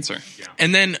that's the answer. Yeah.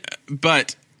 And then,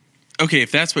 but okay,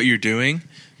 if that's what you're doing,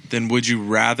 then would you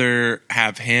rather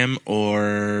have him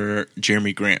or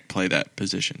Jeremy Grant play that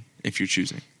position if you're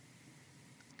choosing?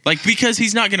 Because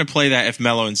he's not going to play that if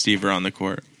Melo and Steve are on the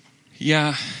court.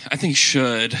 Yeah, I think he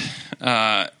should.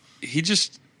 The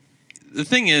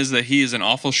thing is that he is an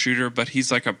awful shooter, but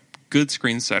he's a good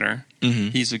screen setter.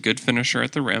 Mm-hmm. He's a good finisher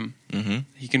at the rim. Mm-hmm.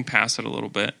 He can pass it a little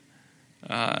bit.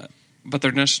 But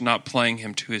they're just not playing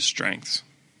him to his strengths.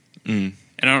 Mm.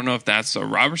 And I don't know if that's a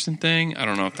Robertson thing. I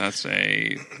don't know if that's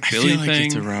a Billy thing.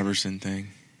 It's a Robertson thing.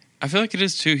 I feel like it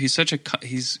is too. He's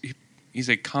he's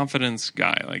a confidence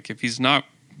guy. If he's not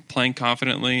playing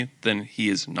confidently, then he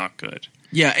is not good.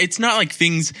 Yeah, it's not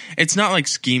it's not like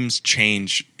schemes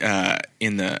change the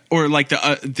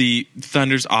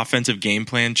Thunder's offensive game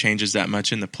plan changes that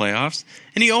much in the playoffs,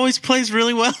 and he always plays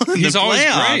really well in the playoffs. He's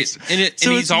always great, and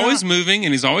he's always moving,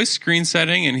 and he's always screen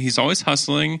setting, and he's always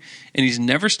hustling, and he's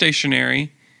never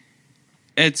stationary.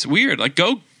 It's weird.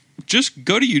 Just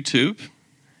go to YouTube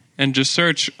and just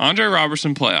search Andre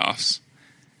Robertson playoffs.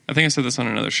 I think I said this on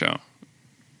another show.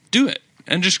 Do it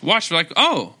and just watch. Like,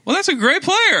 oh, well, that's a great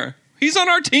player. He's on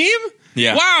our team.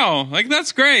 Yeah. Wow. Like,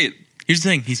 that's great. Here's the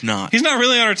thing. He's not. He's not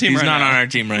really on our team He's right now. not on our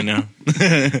team right now.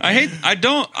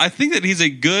 I think that he's a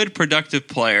good, productive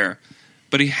player,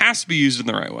 but he has to be used in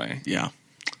the right way. Yeah.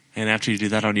 And after you do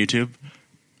that on YouTube,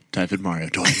 type in Mario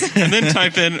Twins. And then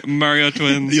type in Mario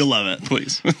Twins. You'll love it.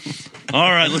 Please. All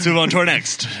right, let's move on to our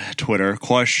next Twitter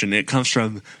question. It comes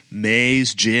from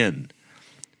Maze Jin,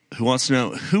 who wants to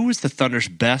know, who is the Thunder's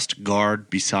best guard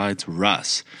besides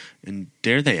Russ? And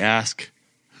dare they ask,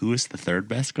 who is the third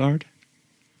best guard?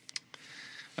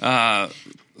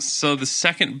 So the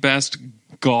second best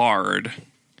guard,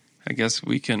 I guess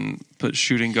we can put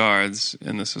shooting guards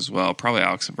in this as well. Probably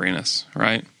Alex Abrinas,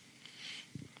 right?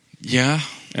 Yeah.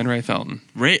 And Ray Felton.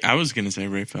 I was going to say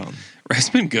Ray Felton. Ray's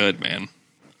been good, man.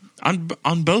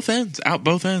 On both ends, out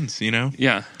both ends, you know?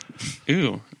 Yeah.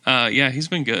 Ooh. Yeah, he's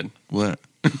been good. What?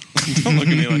 Don't look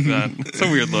at me like that. It's a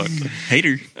weird look.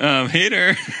 Hater.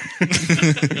 Hater.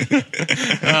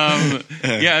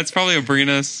 Yeah, it's probably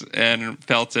Abrinas and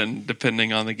Felton,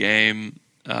 depending on the game.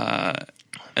 And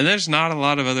there's not a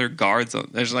lot of other guards.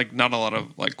 There's like not a lot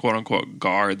of like quote unquote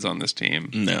guards on this team.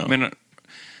 No. I mean,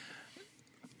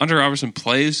 Andre Robertson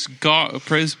plays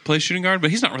shooting guard,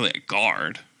 but he's not really a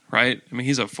guard, right? I mean,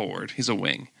 he's a forward. He's a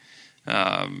wing.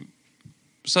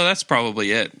 So that's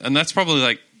probably it, and that's probably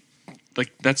like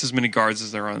that's as many guards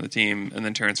as there are on the team. And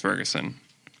then Terrence Ferguson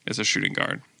is a shooting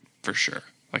guard for sure.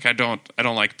 Like I don't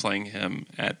like playing him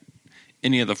at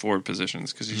any of the forward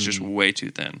positions because he's just way too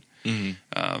thin.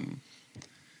 Mm-hmm.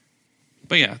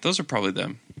 But yeah, those are probably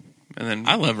them. And then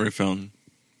I love Ray Felton.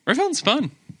 Ray Felton's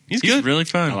fun. He's He's good. really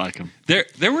fun. I like him.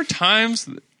 There were times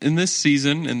in this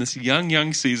season, in this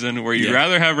young season, where you'd Yeah.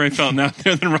 rather have Ray Felton out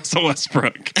there than Russell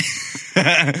Westbrook.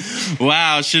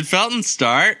 Wow, should Felton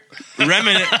start?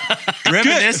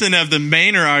 Reminiscent of the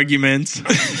Maynard arguments.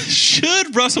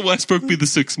 Should Russell Westbrook be the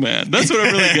sixth man? That's what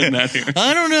I'm really getting at here.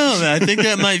 I don't know. I think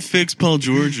that might fix Paul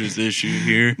George's issue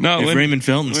here. No, if Raymond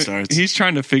Felton starts. He's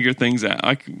trying to figure things out.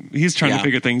 Like he's trying to Yeah.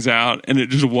 figure things out, and it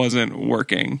just wasn't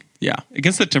working. Yeah.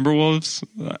 Against the Timberwolves,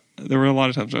 there were a lot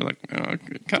of times where I was like, I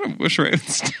kind of wish Ray would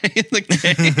stay in the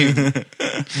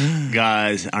game.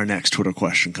 Guys, our next Twitter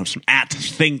question comes from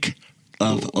 @ThinkOfACard,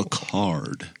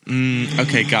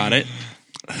 Okay, got it.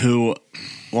 who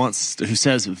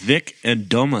says Vic and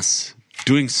Domas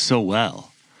doing so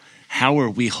well. How are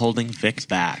we holding Vic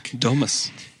back?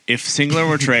 Domus. If Singler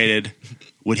were traded,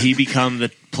 would he become the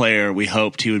player we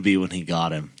hoped he would be when he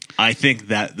got him? I think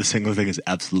that the Singler thing is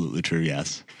absolutely true.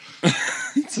 Yes.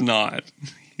 It's not.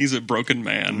 He's a broken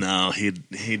man. No, he'd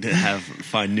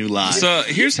find new lives. So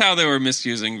here's how they were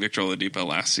misusing Victor Oladipo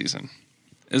last season: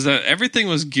 is that everything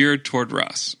was geared toward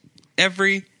Russ,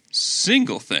 every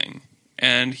single thing,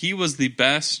 and he was the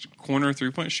best corner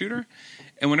 3-point shooter.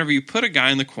 And whenever you put a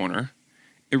guy in the corner,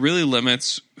 it really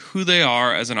limits who they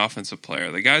are as an offensive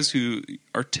player. The guys who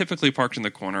are typically parked in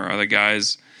the corner are the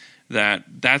guys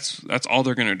that's all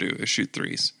they're going to do is shoot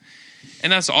threes.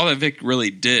 And that's all that Vic really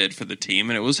did for the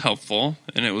team, and it was helpful,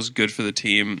 and it was good for the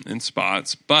team in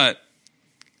spots. But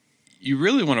you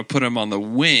really want to put him on the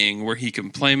wing where he can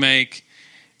play make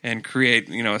and create,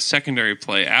 a secondary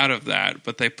play out of that.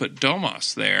 But they put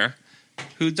Domas there,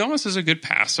 who Domas is a good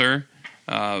passer,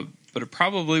 but it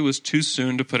probably was too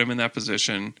soon to put him in that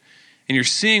position. And you're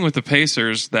seeing with the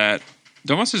Pacers that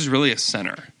Domas is really a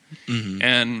center. Mm-hmm.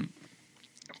 And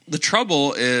the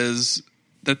trouble is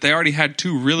that they already had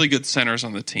two really good centers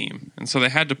on the team. And so they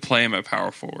had to play him at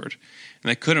power forward. And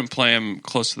they couldn't play him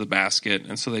close to the basket.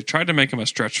 And so they tried to make him a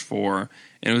stretch four.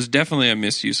 And it was definitely a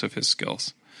misuse of his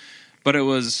skills. But it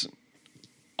was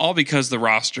all because the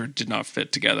roster did not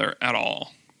fit together at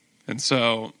all. And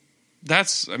so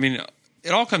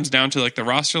it all comes down to like the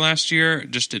roster last year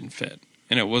just didn't fit.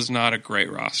 And it was not a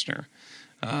great roster.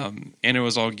 And it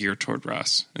was all geared toward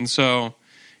Russ. And so,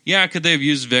 yeah, could they have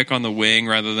used Vic on the wing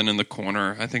rather than in the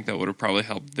corner? I think that would have probably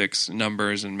helped Vic's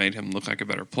numbers and made him look like a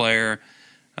better player.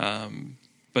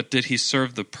 But did he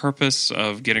serve the purpose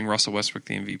of getting Russell Westbrook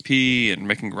the MVP and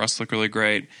making Russ look really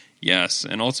great? Yes.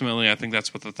 And ultimately, I think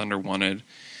that's what the Thunder wanted.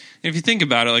 And if you think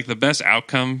about it, like the best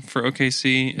outcome for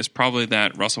OKC is probably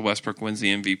that Russell Westbrook wins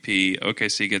the MVP,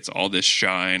 OKC gets all this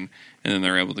shine, and then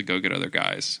they're able to go get other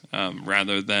guys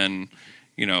rather than,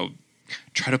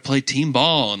 try to play team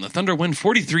ball and the Thunder win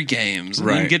 43 games and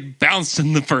then get bounced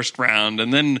in the first round.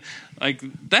 And then like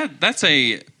that's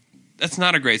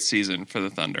not a great season for the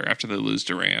Thunder after they lose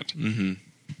Durant. Mm-hmm.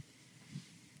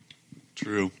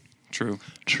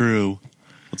 True.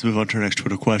 Let's move on to our next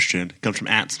Twitter question. It comes from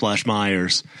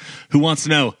 @SplashMyers, who wants to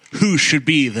know who should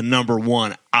be the number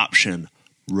one option,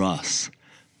 Russ,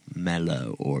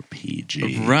 Melo, or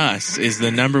PG? Russ is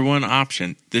the number one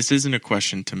option. This isn't a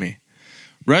question to me.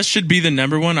 Russ should be the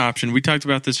number one option. We talked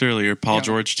about this earlier. Paul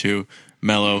George 2,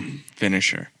 Melo,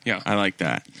 finisher. Yeah. I like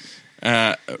that.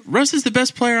 Russ is the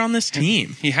best player on this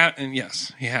team. And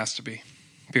yes, he has to be.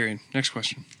 Period. Next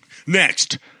question.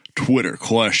 Next Twitter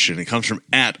question. It comes from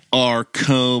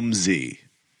 @RComesy,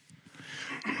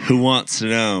 who wants to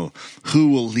know who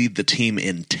will lead the team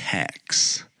in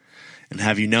techs. And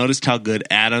have you noticed how good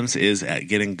Adams is at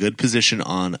getting good position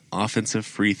on offensive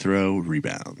free throw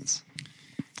rebounds?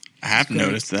 I have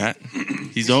noticed that.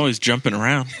 He's always jumping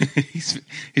around. He's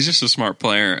just a smart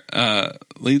player.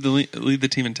 Lead the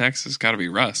team in Texas. Got to be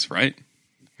Russ, right?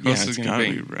 Who else is it's going gotta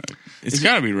to be Russ. It's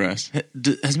got to be Russ.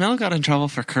 Has Melo got in trouble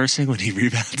for cursing when he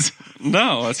rebounds?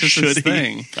 No, that's just his Should he?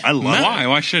 thing. I love it. Why?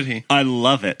 Why should he? I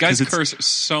love it. Guys 'cause it's- curse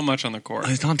so much on the court.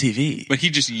 It's on TV. But he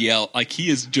just yelled. Like, he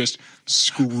is just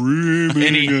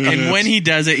screaming. And when he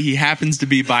does it, he happens to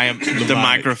be by the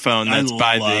microphone that's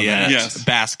by the Yes.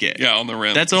 basket. Yeah, on the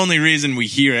rim. That's the only reason we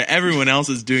hear it. Everyone else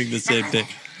is doing the same thing.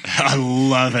 I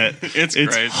love it. It's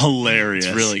great. Hilarious.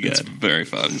 It's really good. It's very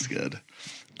fun. It's good.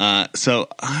 So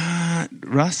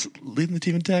Russ leading the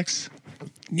team in techs?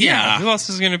 Yeah. Who else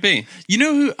is going to be? You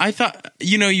know who I thought?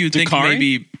 You know, you'd think Dakari?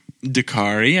 maybe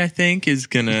Dakari. I think is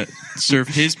gonna serve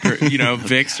his.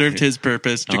 Vic served his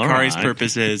purpose. All Dakari's right.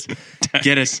 purpose is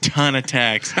get a ton of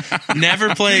tags,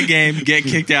 never play a game, get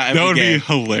kicked out. That Every would game. be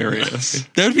hilarious.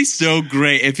 That would be so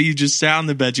great if you just sat on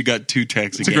the bench and got 2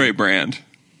 tags. It's a great brand.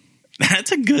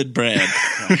 That's a good brand.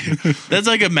 That's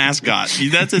like a mascot.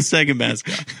 That's a second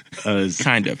mascot.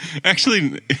 Kind of.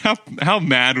 Actually, how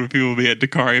mad would people be at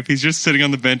Dakari if he's just sitting on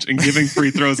the bench and giving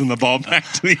free throws and the ball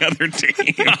back to the other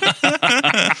team?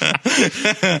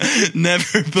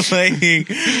 Never playing.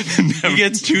 He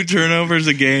gets 2 turnovers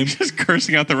a game. Just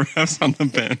cursing out the refs on the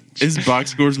bench. His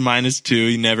box score's -2.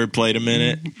 He never played a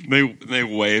minute. They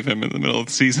waive him in the middle of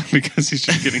the season because he's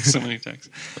just getting so many texts.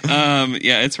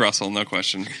 Yeah, it's Russell, no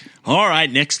question. All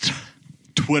right, next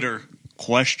Twitter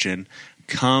question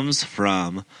comes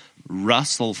from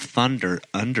Russell Thunder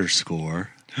 _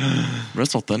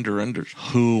 Russell Thunder under.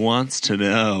 who wants to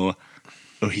know.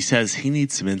 Oh, he says he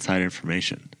needs some inside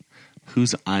information.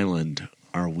 Whose island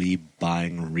are we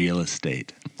buying real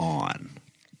estate on?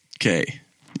 Okay.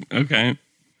 Okay.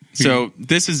 So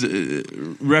this is a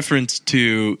reference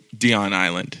to Dion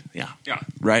Island, Yeah. Yeah.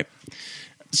 right?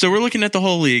 So we're looking at the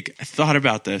whole league. I thought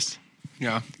about this.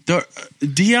 Yeah.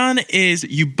 Dion is,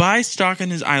 you buy stock on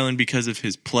his island because of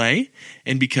his play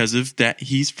and because of that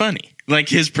he's funny. Like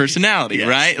his personality, Yes.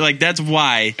 right? Like that's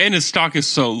why. And his stock is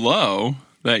so low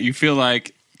that you feel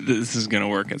like this is going to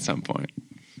work at some point.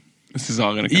 This is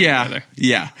all going to come together.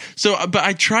 Yeah. So, but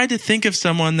I tried to think of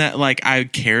someone that like I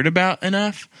cared about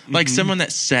enough, like someone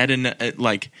that said and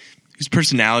like whose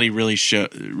personality really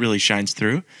shines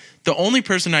through. The only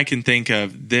person I can think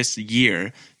of this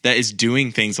year that is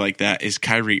doing things like that is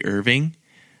Kyrie Irving.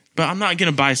 But I'm not going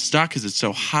to buy stock because it's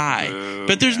so high.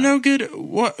 But there's no good.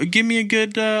 Give me a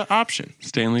good option.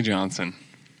 Stanley Johnson.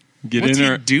 What's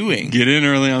he doing? Get in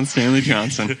early on Stanley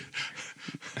Johnson.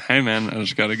 Hey, man, I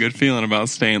just got a good feeling about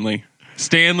Stanley.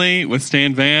 Stanley with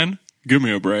Stan Van, give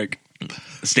me a break.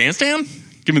 Stan?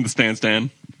 Give me the Stan.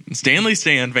 Stanley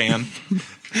Stan Van.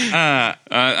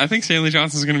 I think Stanley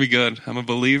Johnson's going to be good. I'm a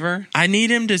believer. I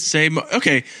need him to say.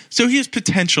 Okay, so he has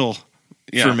potential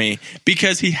Yeah. for me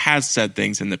because he has said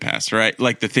things in the past, right?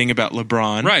 Like the thing about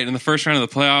LeBron. Right, in the first round of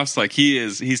the playoffs, like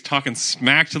he's talking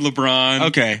smack to LeBron.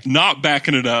 Okay. Not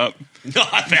backing it up.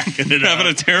 Not backing it Having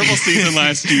a terrible season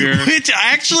last year. Which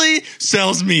actually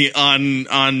sells me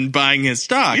on buying his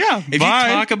stock. Yeah, if buy.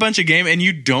 you talk a bunch of game and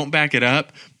you don't back it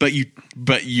up, but you're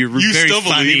You very still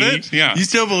funny, believe it? Yeah. you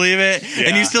still believe it, and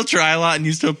Yeah. you still try a lot, and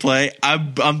you still play.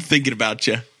 I'm thinking about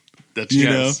you. That's You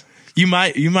Yes.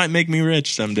 know, you might make me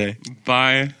rich someday.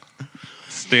 Buy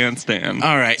Stan.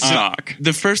 All right, so Stock.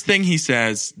 the first thing he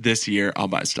says this year, I'll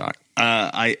buy stock.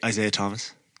 Isaiah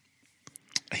Thomas.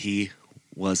 He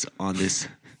was on this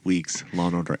week's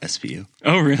Law & Order SVU.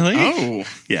 Oh, really? Oh,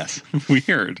 Yes.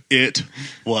 Weird. It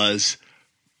was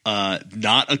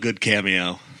not a good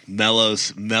cameo.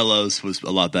 Melo's was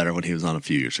a lot better when he was on a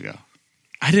few years ago.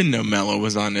 I didn't know Melo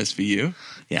was on SVU.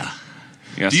 Yeah.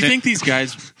 Yeah, Do you think these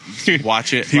guys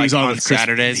watch it He was on on with Chris,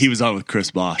 Saturdays? He was on with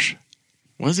Chris Bosch,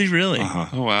 Was he really? Oh,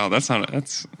 wow. That's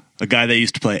a guy they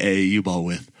used to play AAU ball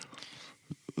with.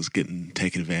 Was getting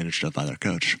taken advantage of by their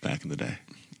coach back in the day.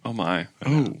 oh, my.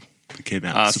 Oh, came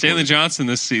out. Stanley Johnson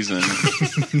this season,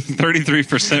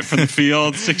 33% from the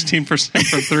field, 16%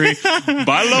 from three.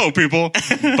 Buy low, people.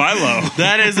 Buy low.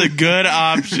 That is a good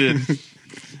option.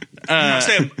 I'm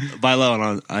saying buy low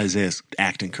on Isaiah's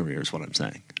acting career is what I'm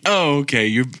saying. Oh, okay.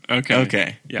 You're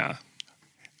okay. Yeah.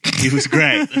 He was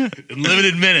great. In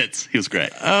limited minutes, he was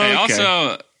great. Oh, Hey, okay.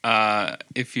 also,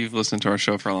 if you've listened to our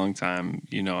show for a long time,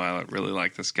 you know I really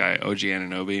like this guy, OG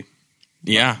Anunoby.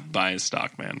 Yeah. Buy his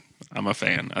stock, man. I'm a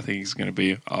fan. I think he's going to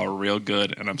be a real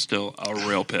good, and I'm still a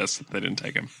real pissed that they didn't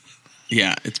take him.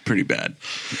 Yeah, it's pretty bad.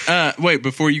 Wait,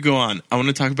 before you go on, I want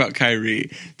to talk about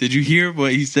Kyrie. Did you hear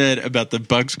what he said about the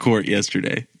Bucks court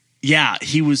yesterday? Yeah,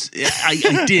 he was. I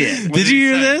did. Did you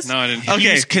hear this? No, I didn't hear He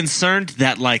Okay. was concerned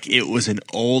that like it was an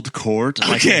old court.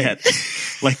 Like Okay.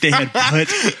 they had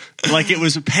put like it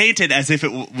was painted as if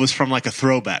it was from like a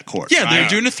throwback court. Yeah, they're Right.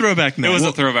 doing a throwback now. It was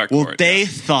a throwback Well, court.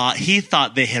 he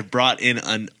thought they had brought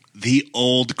in the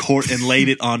old court and laid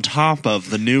it on top of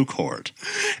the new court,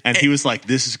 and he was like,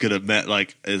 "This is gonna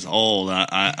is old.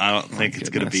 I don't think it's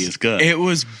gonna be as good." It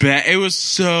was bad. It was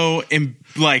so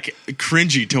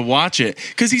cringy to watch it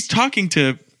because he's talking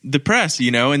to the press,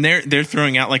 and they're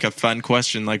throwing out like a fun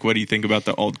question, like, "What do you think about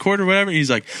the old court or whatever?" He's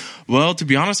like, "Well, to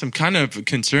be honest, I'm kind of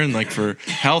concerned, like for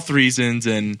health reasons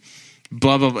and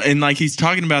blah blah blah." And like he's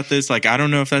talking about this, like I don't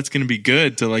know if that's going to be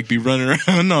good to like be running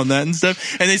around on that and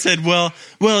stuff. And they said, "Well,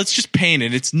 it's just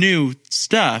painted. It's new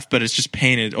stuff, but it's just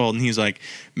painted old." And he's like,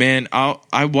 "Man,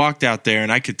 I walked out there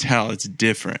and I could tell it's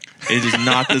different. It is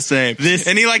not the same."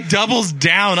 And he like doubles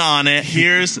down on it.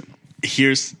 Here's.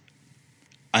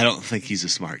 I don't think he's a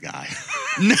smart guy.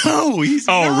 No, he's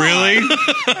not. really?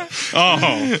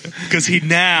 Because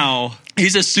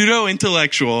He's a pseudo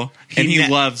intellectual, and he na-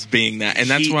 loves being that, and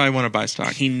that's he- why I want to buy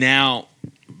stock. he now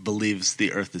believes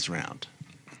the Earth is round,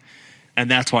 and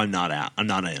that's why I'm not out. I'm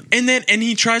not in. And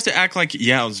he tries to act like,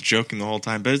 I was joking the whole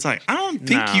time, but it's like I don't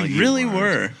think No, you you really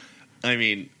weren't. were. I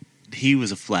mean, he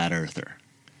was a flat earther.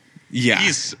 Yeah,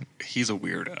 He's a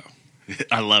weirdo.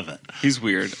 I love it. He's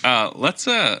weird. Let's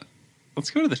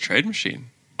go to the trade machine.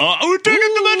 Oh, we're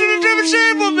taking the Legend of David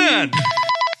Shamble, man.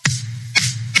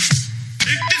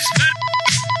 Take this man.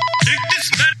 Take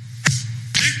this man.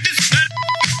 Take this man.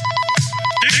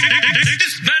 Take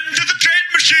this man to the trade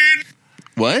machine.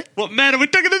 what? What man are we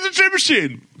taking to the trade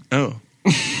machine? Oh,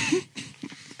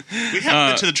 We haven't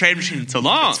been to the trade machine in so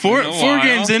long. four been a while.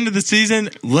 games into the season.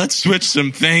 Let's switch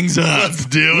some things up. Let's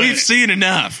do it. We've seen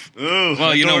enough.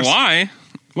 Well, you know why?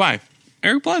 Why?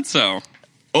 Eric Bledsoe.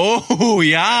 Oh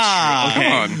yeah,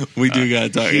 Come on. we do got to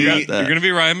talk about You're that. going to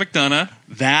be Ryan McDonough.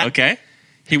 That Okay.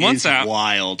 He wants is out.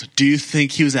 wild. Do you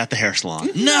think he was at the hair salon?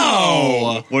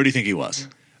 No. Where do you think he was?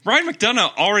 Ryan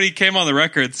McDonough already came on the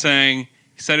record saying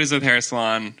he said he was at the hair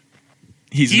salon.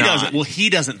 He's He not. doesn't. Well, he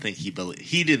doesn't think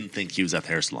he didn't think he was at the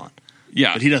hair salon,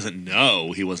 Yeah, but he doesn't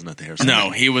know he wasn't at the hair salon. No,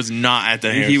 he was not at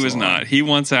the hair he was salon. not. He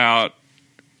wants out.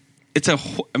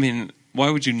 I mean, why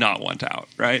would you not want out,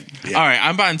 right? Yeah. All right,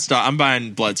 I'm buying stock. I'm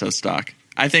buying Bledsoe stock.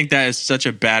 I think that is such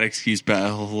a bad excuse, but a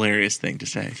hilarious thing to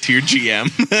say to your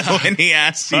GM when he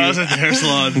asks you. I was at the hair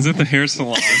salon. He's at the hair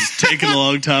salon. Taking a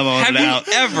long time on Have it you out.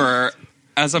 ever,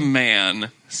 as a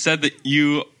man, said that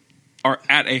you are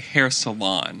at a hair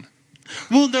salon?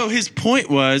 Well, no, his point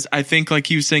was, I think, like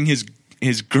he was saying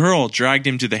his girl dragged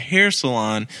him to the hair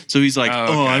salon, so he's like,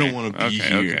 oh, I don't want to be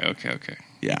here. Okay.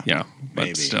 Yeah. Yeah, but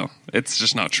Maybe. still, it's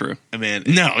just not true. I mean,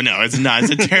 No, it's not.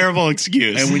 It's a terrible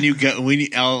excuse.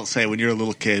 and I'll say when you're a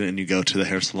little kid and you go to the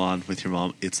hair salon with your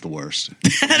mom, it's the worst.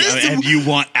 And you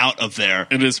want out of there.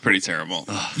 It is pretty terrible.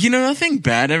 Nothing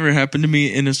bad ever happened to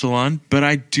me in a salon, but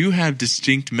I do have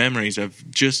distinct memories of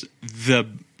just the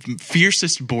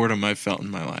fiercest boredom I've felt in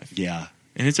my life. Yeah.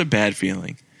 And it's a bad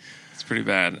feeling. It's pretty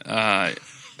bad.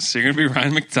 So you're going to be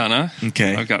Ryan McDonough.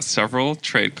 Okay. I've got several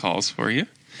trade calls for you.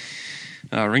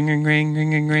 Ring, ring, ring, ring,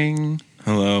 ring, ring.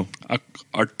 Hello.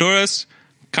 Arturas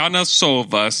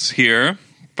Kanasovas here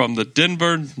from the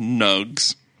Denver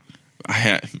Nugs.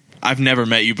 I've never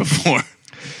met you before.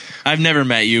 I've never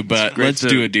met you, but great let's to-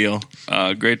 do a deal.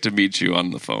 Great to meet you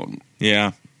on the phone.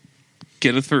 Yeah.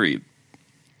 Kenneth Fareed.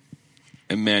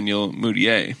 Emmanuel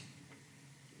Mudiay.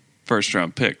 First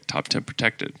round pick, top 10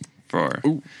 protected for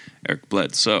Eric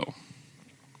Bledsoe.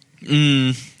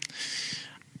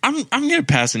 I'm gonna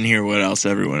pass and hear what else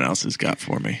everyone else has got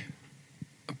for me.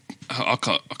 I'll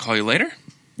call you later.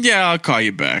 Yeah, I'll call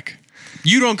you back.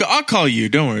 You don't. I'll call you.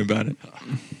 Don't worry about it.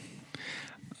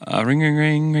 Ring, ring,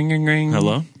 ring, ring, ring, ring.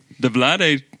 Hello. The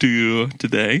Vlade to you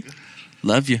today.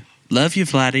 Love you,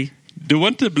 Vladdy. Do you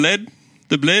want the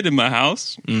blade in my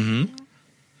house? Mm-hmm.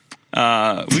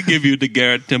 We give you the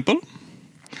Garrett Temple,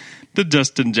 the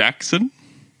Justin Jackson,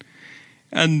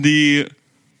 and the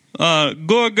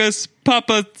Gorgas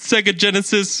Papa Sega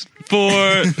Genesis for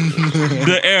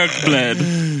the Eric Bled.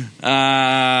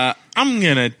 I'm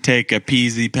gonna take a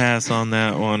peasy pass on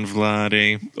that one,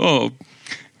 Vladdy. Oh,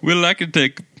 well, I can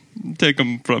take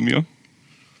them from you.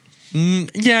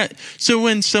 Yeah, so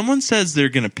when someone says they're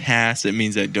gonna pass, it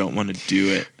means I don't want to do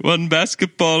it. One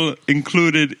basketball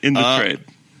included in the trade.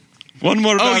 One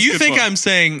more basketball. Oh, you think I'm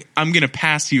saying I'm gonna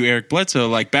pass you Eric Bledsoe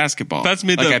like basketball? Pass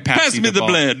me like the I passed you the ball.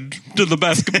 blade to the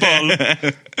basketball.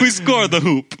 We score the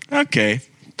hoop. Okay.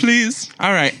 Please.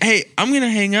 All right. Hey, I'm gonna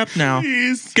hang up now.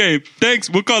 Okay, thanks.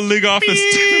 We'll call league office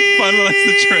to finalize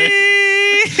the trade.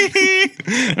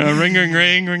 Ring, ring,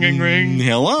 ring, ring, ring, ring.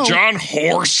 Hello. John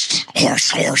Horst.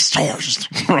 Horst.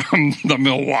 From the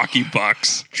Milwaukee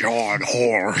Bucks. John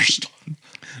Horst.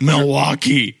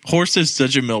 Milwaukee. Horst is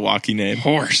such a Milwaukee name.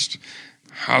 Horst.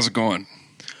 How's it going?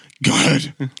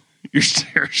 Good. You're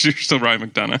still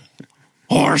Ryan McDonough.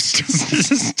 Horst.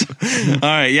 All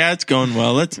right, yeah, it's going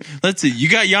well. Let's see. You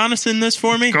got Giannis in this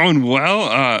for me? Going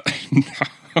well?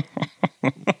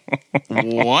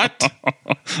 What?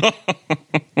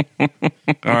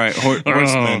 All right,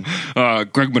 Horseman.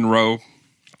 Greg Monroe.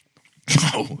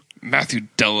 Oh. Matthew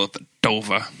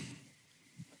Dellavedova.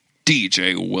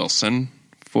 DJ Wilson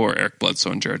for Eric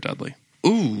Bledsoe and Jared Dudley.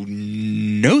 Ooh,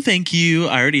 no thank you.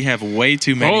 I already have way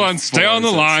too many. Hold on, stay on the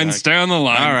line.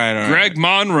 All right. Greg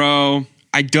Monroe.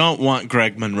 I don't want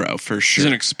Greg Monroe for sure. He's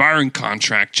an expiring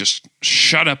contract. Just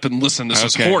shut up and listen. This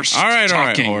is Horst All right,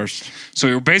 talking. Horst. So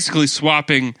you're basically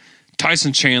swapping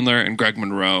Tyson Chandler and Greg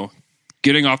Monroe,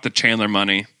 getting off the Chandler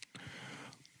money.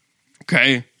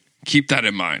 Okay? Keep that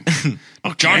in mind.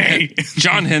 Okay.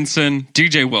 John Henson,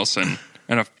 DJ Wilson,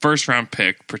 and a first-round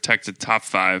pick, protected top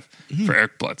 5 for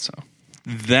Eric Bledsoe.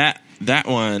 That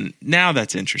one, now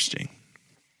that's interesting.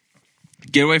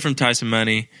 Get away from Tyson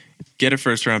money, get a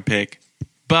first-round pick.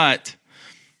 But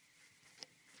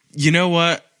you know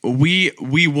what? We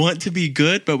want to be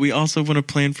good, but we also want to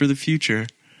plan for the future.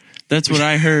 That's what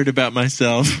I heard about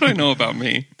myself. What do I know about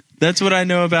me? That's what I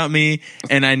know about me,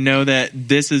 and I know that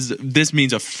this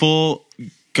means a full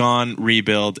gone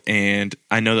rebuild, and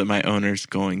I know that my owner's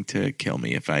going to kill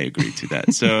me if I agree to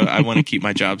that. So I want to keep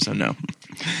my job, so no.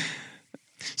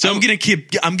 So I'm gonna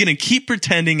keep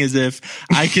pretending as if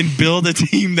I can build a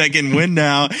team that can win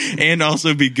now and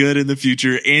also be good in the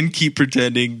future, and keep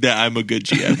pretending that I'm a good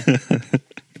GM.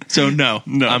 So no,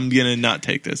 I'm gonna not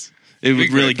take this. It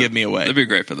would really give me away. That'd be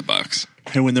great for the Bucks.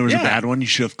 Hey, when there was a bad one, you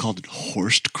should have called it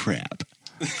Horst Crab.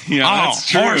 Yeah, that's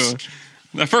true. Horst.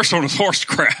 The first one was Horst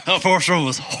Crab. The first one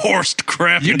was Horst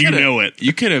Crab, and you know it.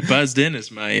 You could have buzzed in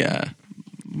as my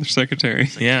Secretary.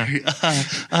 yeah.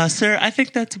 Sir, I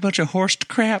think that's a bunch of Horst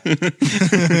crap. There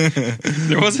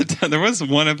was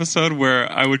one episode where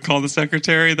I would call the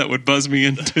secretary that would buzz me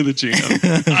into the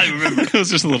GM. I remember. It was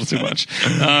just a little too much.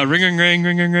 Ring, ring,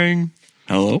 ring, ring, ring.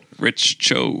 Hello. Rich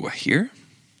Cho here.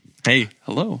 Hey.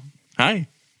 Hello. Hi.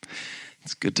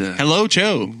 It's good to Hello,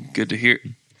 Joe. good to hear.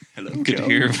 Hello, Good to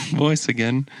hear your voice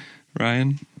again,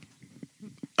 Ryan.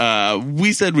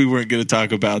 We said we weren't going to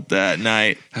talk about that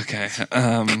night. Okay.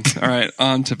 All right.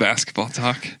 On to basketball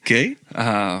talk. Okay.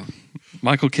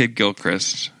 Michael Kidd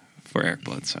Gilchrist for Eric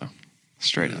Bledsoe.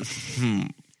 Straight up.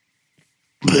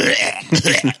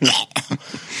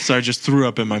 So I just threw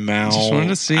up in my mouth. Just wanted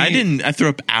to see. I threw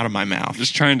up out of my mouth.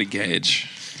 Just trying to gauge,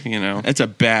 you know.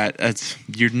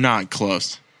 You're not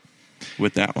close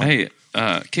with that one. Hey,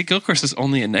 Kidd Gilchrist is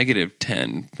only a negative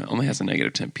 10. Only has a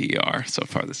negative 10 PER so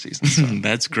far this season. So,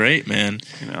 That's great, man.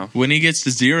 you know. When he gets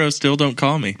to 0, still don't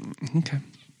call me. Okay.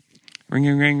 Ring,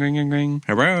 ring, ring, ring, ring, ring.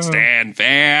 Hello. Stan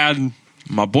Van.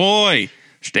 My boy.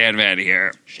 Stan Van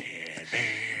here.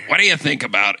 What do you think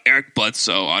about Eric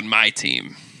Bledsoe on my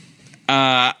team?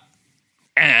 And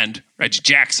Reggie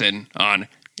Jackson on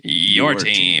your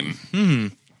team.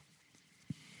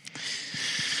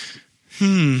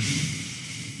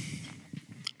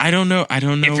 I don't know.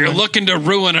 If you're looking to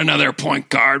ruin another point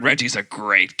guard, Reggie's a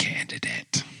great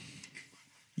candidate.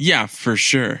 Yeah, for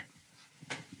sure.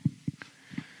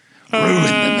 Ruin the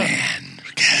man.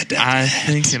 I'm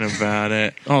thinking about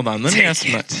it. Hold on. Let me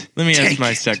ask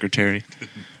my secretary.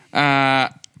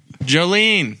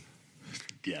 Jolene.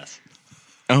 Yes.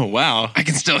 Oh, wow. I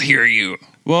can still hear you.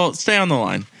 Well, stay on the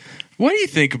line. What do you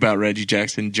think about Reggie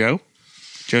Jackson, Joe?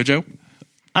 Jojo?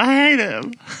 I hate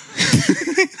him.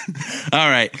 All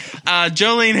right.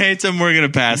 Jolene hates him. We're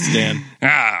going to pass, Stan.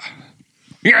 Yeah.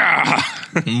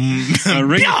 Ring,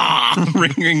 ring,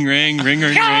 ring, ring, ring, ring,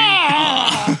 ring.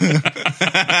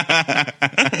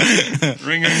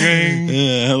 Ring, ring, ring.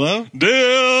 Hello?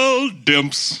 Dill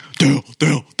dimps.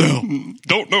 Dale.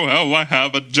 Don't know how I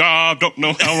have a job. Don't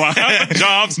know how I have a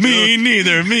job. Me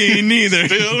neither.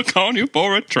 Still calling you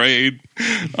for a trade.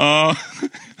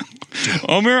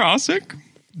 Omer Osick,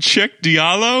 Check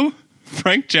Diallo,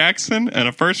 Frank Jackson, and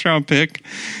a first-round pick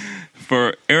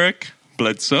for Eric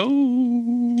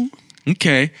Bledsoe.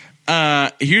 Okay.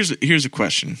 Here's a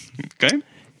question. Okay.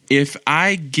 If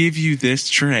I give you this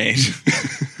trade,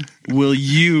 will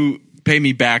you pay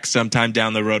me back sometime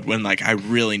down the road when like I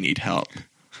really need help?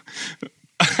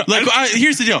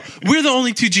 Here's the deal. We're the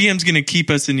only two GMs going to keep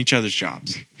us in each other's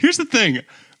jobs. Here's the thing.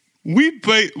 We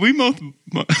both.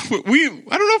 I don't know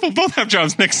if we'll both have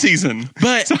jobs next season.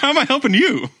 But so how am I helping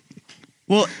you?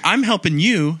 well, I'm helping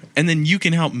you, and then you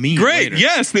can help me. Great. later.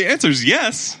 Yes. The answer is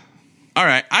yes. All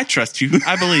right. I trust you.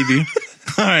 I believe you.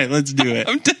 All right. Let's do it.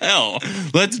 I'm to hell.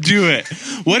 Let's do it.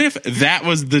 What if that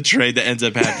was the trade that ends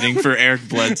up happening for Eric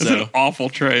It's an Bledsoe? awful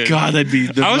trade. God, that'd be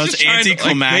the I was most just trying to,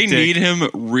 anticlimactic. they need him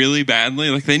really badly.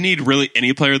 Like they need really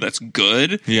any player that's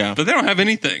good. Yeah. But they don't have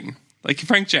anything. Like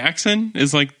Frank Jackson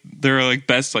is like their like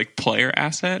best like player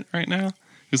asset right now.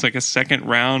 Who's like a second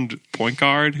round point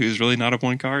guard who's really not a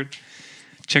point guard.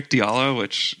 Check Diallo,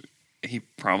 which he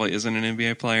probably isn't an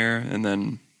NBA player, and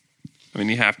then I mean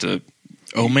you have to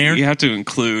Omer? You have to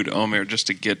include Omer just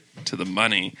to get to the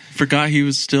money. Forgot he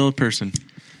was still a person.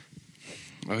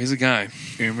 Oh, he's a guy.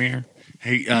 Hey,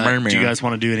 do Mermer. you guys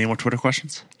want to do any more Twitter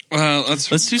questions? Well, Let's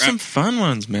do some fun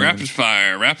ones, man. rapid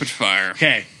fire.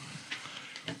 Okay.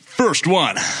 First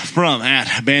one from at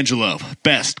Bangelo.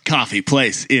 Best coffee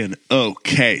place in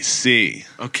OKC.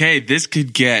 Okay, this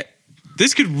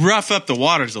could rough up the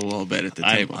waters a little bit at the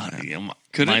table.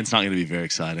 Could it? Mine's not going to be very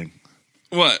exciting.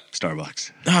 What?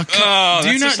 Starbucks. Oh,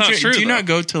 do you that's just not true, do you though. not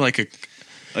go to like a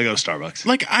I go to Starbucks.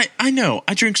 like I know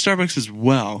I drink Starbucks as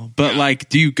well, but like,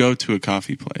 do you go to a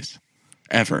coffee place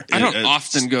ever? I don't It's-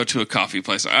 often go to a coffee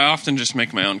place. I often just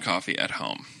make my own coffee at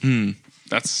home.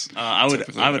 That's I would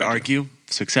typically what I do. argue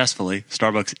successfully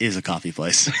Starbucks is a coffee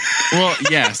place. Well,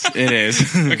 yes, it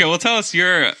is. Okay, well, tell us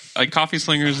your Coffee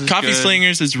Slingers. Is Coffee good.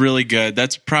 Slingers is really good.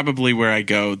 That's probably where I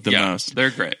go the Yeah, most. they're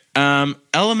great.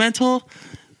 Elemental,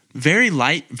 very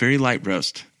light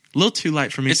roast. A little too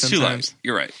light for me It's too sometimes. light.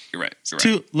 You're right.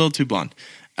 A little too blonde.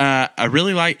 I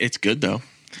really like. It's good though.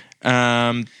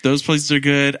 Those places are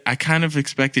good. I kind of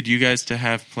expected you guys to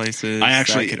have places I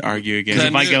actually- that I could argue against.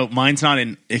 If I go, mine's not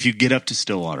in. If you get up to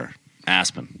Stillwater,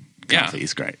 Aspen, Yeah. coffee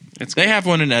is great. It's They great. have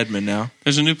one in Edmond now.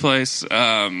 There's a new place,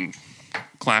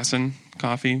 Klassen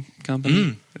Coffee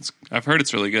Company. I've heard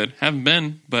it's really good. Haven't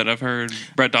been, but I've heard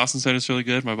Brett Dawson said it's really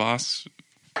good. My boss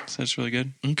said it's really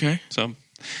good. Okay. So, go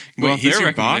Wait, off he's their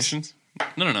your boss? recommendations.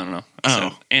 No. I Oh.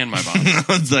 said, and my boss. I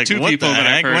was like, Two what people the that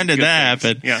I've heck? heard When did good that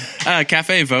things. happen?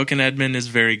 Cafe Evoke in Edmond is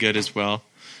very good as well.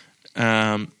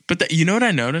 But you know what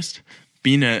I noticed?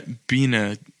 Being a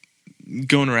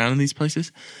going around in these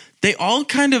places, they all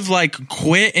kind of like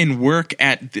quit and work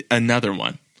at another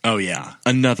one. Oh yeah,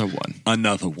 Another one.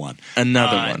 another one.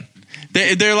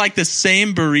 They're like the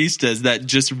same baristas that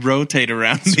just rotate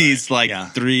around these Yeah.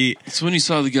 three. So when you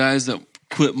saw the guys that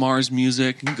quit Mars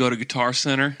Music and go to Guitar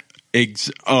Center,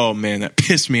 Oh man, that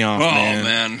pissed me off. oh man.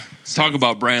 man, talk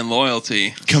about brand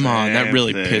loyalty. Come on, that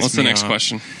really Same pissed thing. me off. What's the next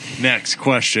question? Next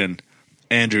question,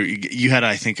 Andrew. You had,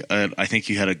 I think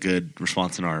you had a good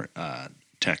response in our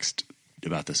text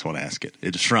about this. I want to ask it.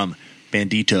 It is from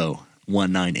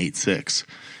Bandito1986.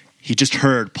 He just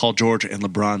heard Paul George and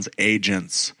LeBron's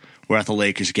agents were at the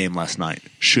Lakers game last night.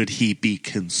 Should he be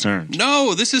concerned?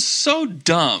 No, this is so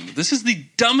dumb. This is the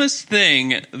dumbest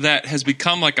thing that has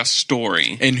become like a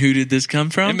story. And who did this come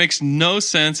from? It makes no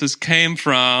sense. This came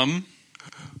from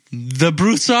The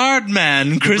Broussard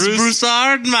man, Chris Bruce-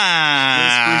 Broussard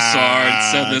man. Chris Broussard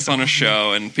said this on a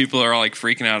show, and people are all like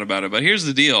freaking out about it. But here's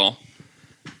the deal: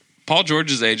 Paul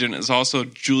George's agent is also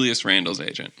Julius Randle's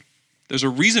agent. There's a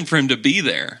reason for him to be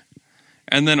there,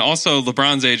 and then also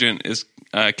LeBron's agent is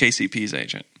KCP's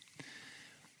agent.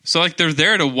 So like they're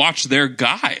there to watch their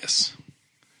guys.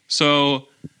 So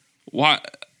why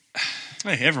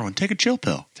Hey, everyone, take a chill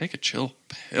pill. take a chill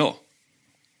pill?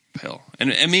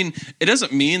 And I mean, it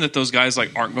doesn't mean that those guys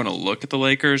like aren't going to look at the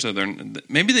Lakers, or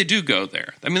maybe they do go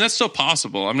there. I mean, that's still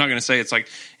possible. I'm not going to say it's like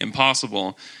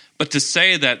impossible, but to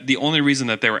say that the only reason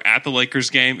that they were at the Lakers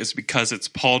game is because it's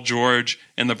Paul George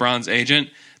and LeBron's agent,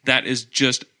 that is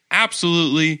just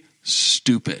absolutely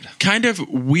stupid. Kind of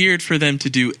weird for them to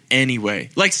do anyway.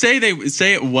 Like say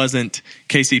it wasn't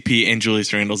KCP and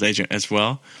Julius Randle's agent as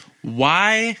well.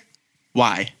 Why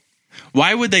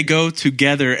would they go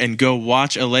together and go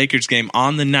watch a Lakers game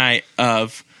on the night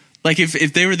of Like if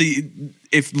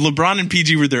LeBron and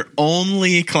PG were their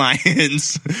only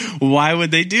clients, why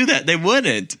would they do that? They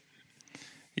wouldn't.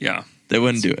 Yeah. They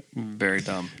wouldn't do it. Very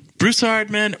dumb. Broussard,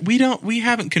 man, we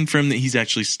haven't confirmed that he's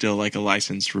actually still like a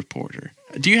licensed reporter.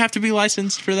 Do you have to be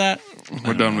licensed for that?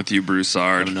 We're done with you,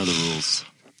 Broussard. Another rules.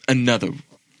 Another one.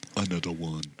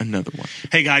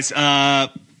 Hey guys,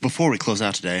 before we close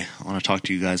out today, I want to talk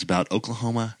to you guys about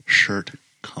Oklahoma Shirt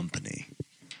Company.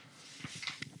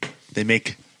 They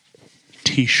make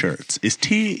T-shirts. Is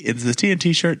the T in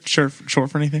T-shirt short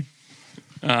for anything?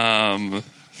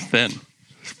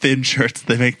 Thin shirts.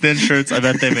 They make thin shirts. I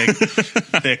bet they make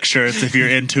thick shirts. If you're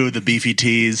into the beefy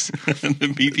tees,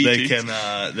 The beefy they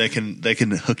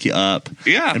can hook you up.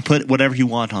 Yeah. And put whatever you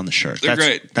want on the shirt. They're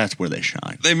great. That's where they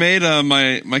shine. They made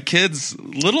my kids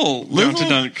little Down to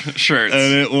Dunk shirts.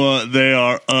 And they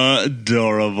are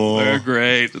adorable. They're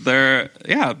great. They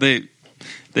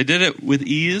did it with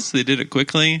ease. They did it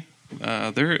quickly.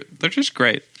 They're just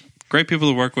great. Great people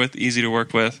to work with. Easy to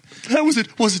work with.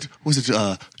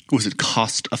 Was it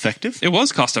cost effective? It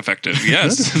was cost effective.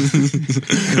 Yes.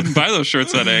 Couldn't buy those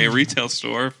shirts at a retail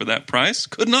store for that price.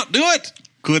 Could not do it.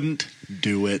 Couldn't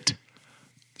do it.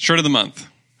 Shirt of the month.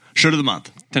 Shirt of the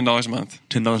month. $10 a month.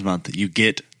 $10 a month. You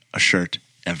get a shirt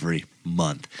every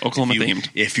month. Oklahoma themed.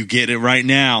 If you get it right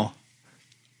now,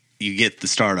 you get the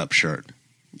startup shirt.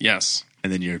 Yes.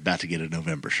 And then you're about to get a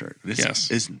November shirt. Yes.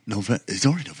 It's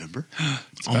already November.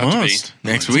 It's about to be.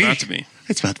 Next It's week. about to be.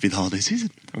 It's about to be the holiday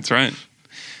season. That's right.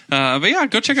 But yeah,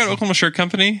 go check out Oklahoma Shirt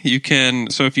Company. You can,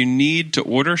 so if you need to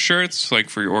order shirts, like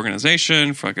for your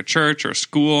organization, for like a church or a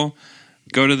school,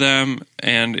 go to them.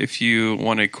 And if you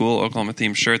want a cool Oklahoma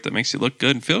themed shirt that makes you look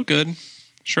good and feel good,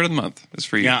 shirt of the month is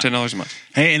for you. Yeah. $10 a month.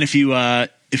 Hey, and if you want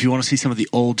to see some of the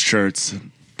old shirts,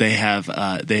 they have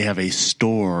a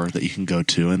store that you can go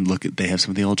to and look at. They have some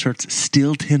of the old shirts,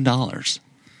 still $10.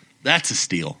 That's a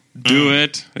steal. Do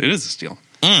it. It is a steal.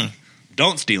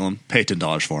 Don't steal them. Pay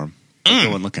 $10 for them.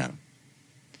 Go and look at them.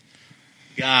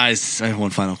 Guys, I have one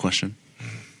final question.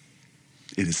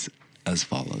 It is as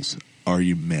follows. Are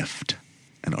you miffed?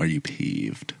 And are you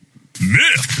peeved?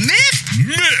 Miffed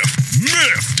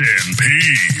and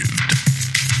peeved.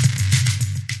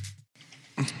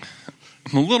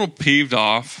 I'm a little peeved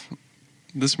off.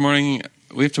 This morning,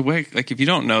 we have to wake. Like, if you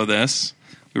don't know this,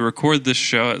 we record this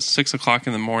show at 6 o'clock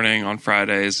in the morning on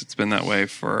Fridays. It's been that way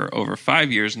for over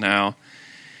 5 years now.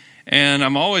 And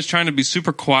I'm always trying to be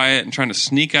super quiet and trying to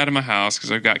sneak out of my house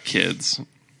because I've got kids.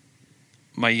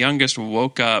 My youngest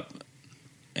woke up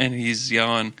and he's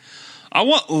yelling, I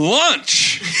want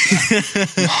lunch.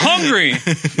 I'm hungry.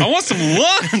 I want some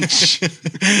lunch. At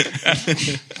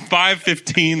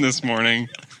 5:15 this morning.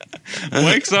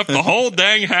 Wakes up the whole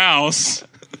dang house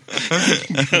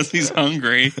because he's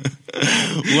hungry.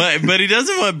 What? But he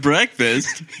doesn't want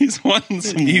breakfast. He's wanting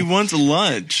some. He wants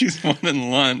lunch. He's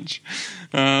wanting lunch.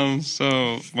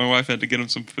 So my wife had to get him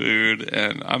some food,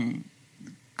 and I'm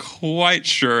quite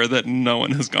sure that no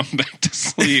one has gone back to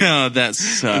sleep. Oh, that And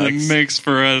sucks. it makes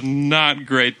for a not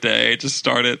great day to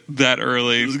start it that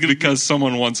early because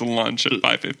someone wants a lunch at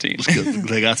 5:15.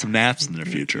 They got some naps in their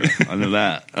future. I know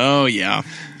that. Oh, yeah.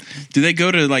 Do they go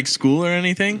to like school or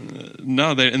anything?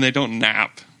 No, they don't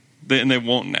nap. They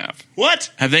won't nap.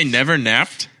 What? Have they never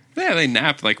napped? Yeah, they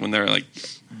nap like when they're like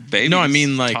babies. No, I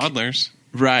mean, like- toddlers.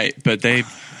 Right, but a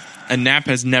nap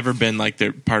has never been like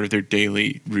their part of their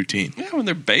daily routine. Yeah, when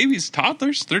they're babies,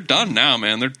 toddlers, they're done now,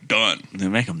 man. They're done. They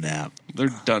make them nap. They're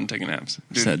done taking naps.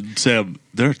 Dude, So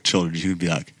they're children. You can be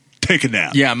like, take a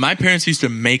nap. Yeah, my parents used to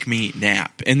make me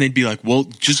nap, and they'd be like, "Well,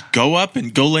 just go up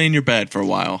and go lay in your bed for a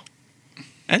while,"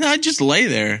 and I'd just lay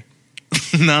there,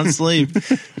 not sleep.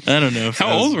 I don't know.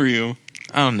 how old were you?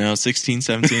 I don't know, 16,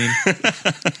 17. Go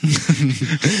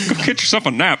get yourself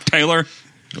a nap, Taylor.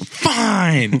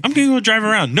 Fine, I'm gonna go drive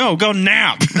around. No, go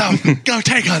nap. No, go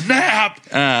take a nap.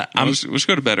 Let's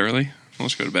go to bed early.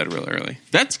 Let's go to bed real early.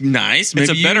 That's nice. It's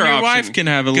Maybe a better you and your option. wife can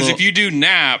have a Because little. if you do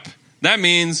nap, that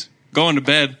means going to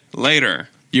bed later.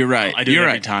 You're right. I do it You're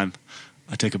every right. time.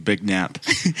 I take a big nap.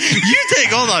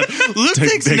 Hold on. Luke Take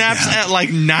takes big naps nap. at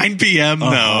like 9 p.m.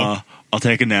 though. I'll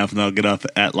take a nap and I'll get up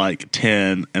at like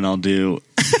 10 and I'll do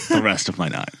the rest of my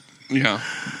night. Yeah.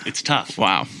 It's tough.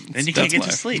 Wow. Then you That's can't get life.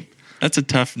 to sleep. That's a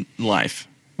tough life.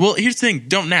 Well, here's the thing.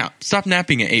 Don't nap. Stop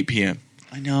napping at 8 p.m.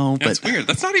 I know, but That's weird.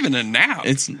 That's not even a nap.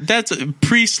 That's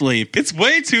pre-sleep. It's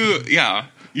way too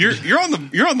You're on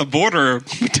the border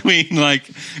between like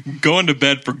going to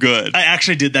bed for good. I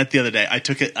actually did that the other day. I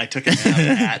took a nap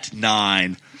at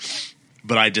 9,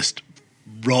 but I just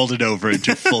rolled it over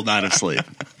into a full night of sleep.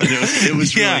 And it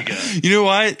was really good. You know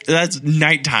what? That's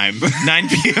nighttime. 9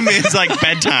 p.m. is like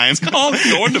bedtime. Oh,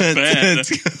 going to bed.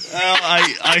 Well,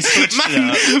 I switched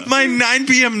it up. My 9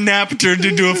 p.m. nap turned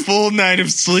into a full night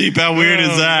of sleep. How weird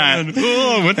is that? Man.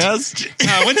 Oh,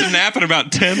 I went to nap at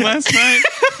about 10 last night.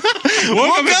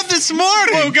 Woke up this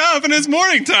morning. Woke up and it's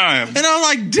morning time. And I'm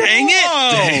like, dang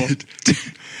it.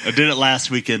 I did it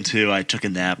last weekend too. I took a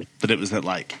nap, but it was at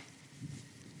like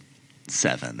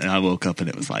 7, and I woke up and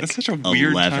it was like That's such a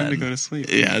weird 11. time to go to sleep.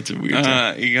 Yeah, it's a weird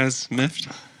time. You guys miffed?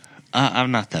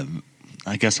 I'm not that.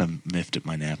 I guess I'm miffed at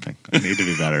my napping. I need to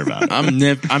be better about it. I'm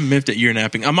miffed at your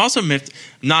napping. I'm also miffed.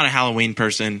 I'm not a Halloween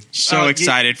person. So Oh,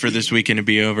 excited for this weekend to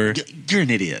be over. You're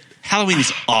an idiot. Halloween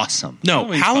is awesome. No,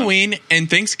 Halloween's Halloween and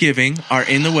Thanksgiving are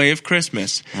in the way of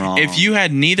Christmas. Wrong. If you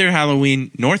had neither Halloween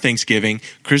nor Thanksgiving,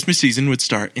 Christmas season would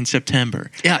start in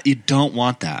September. Yeah, you don't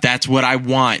want that. That's what I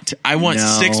want. I want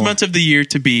No. 6 months of the year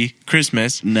to be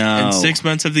Christmas. No. And 6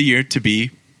 months of the year to be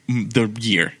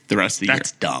the rest of the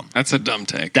That's dumb. That's a dumb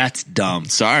take. That's dumb.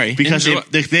 Sorry. Because Enjoy-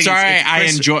 if, the thing Sorry, is, I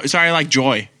enjoy. Sorry, I like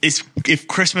joy. if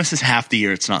Christmas is half the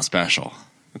year, it's not special.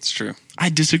 That's true. I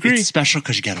disagree. It's special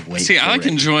because you got to wait. See, for I like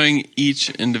it. enjoying each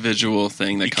individual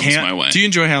thing that comes can't- my way. Do you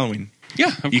enjoy Halloween?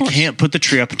 Yeah, of You course. can't put the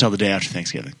tree up until the day after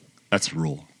Thanksgiving. That's the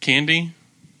rule. Candy.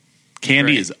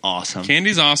 Candy Great. is awesome.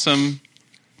 Candy's awesome.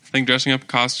 I think dressing up in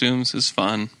costumes is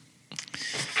fun.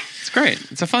 It's great.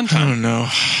 It's a fun I time. don't know.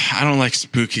 I don't like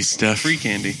spooky stuff. Free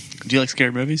candy. Do you like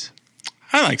scary movies?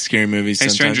 I like scary movies Hey,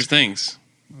 sometimes. Stranger Things.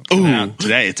 Ooh.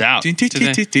 Today it's out. Thanks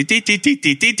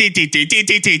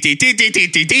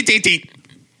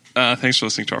for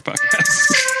listening to our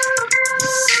podcast.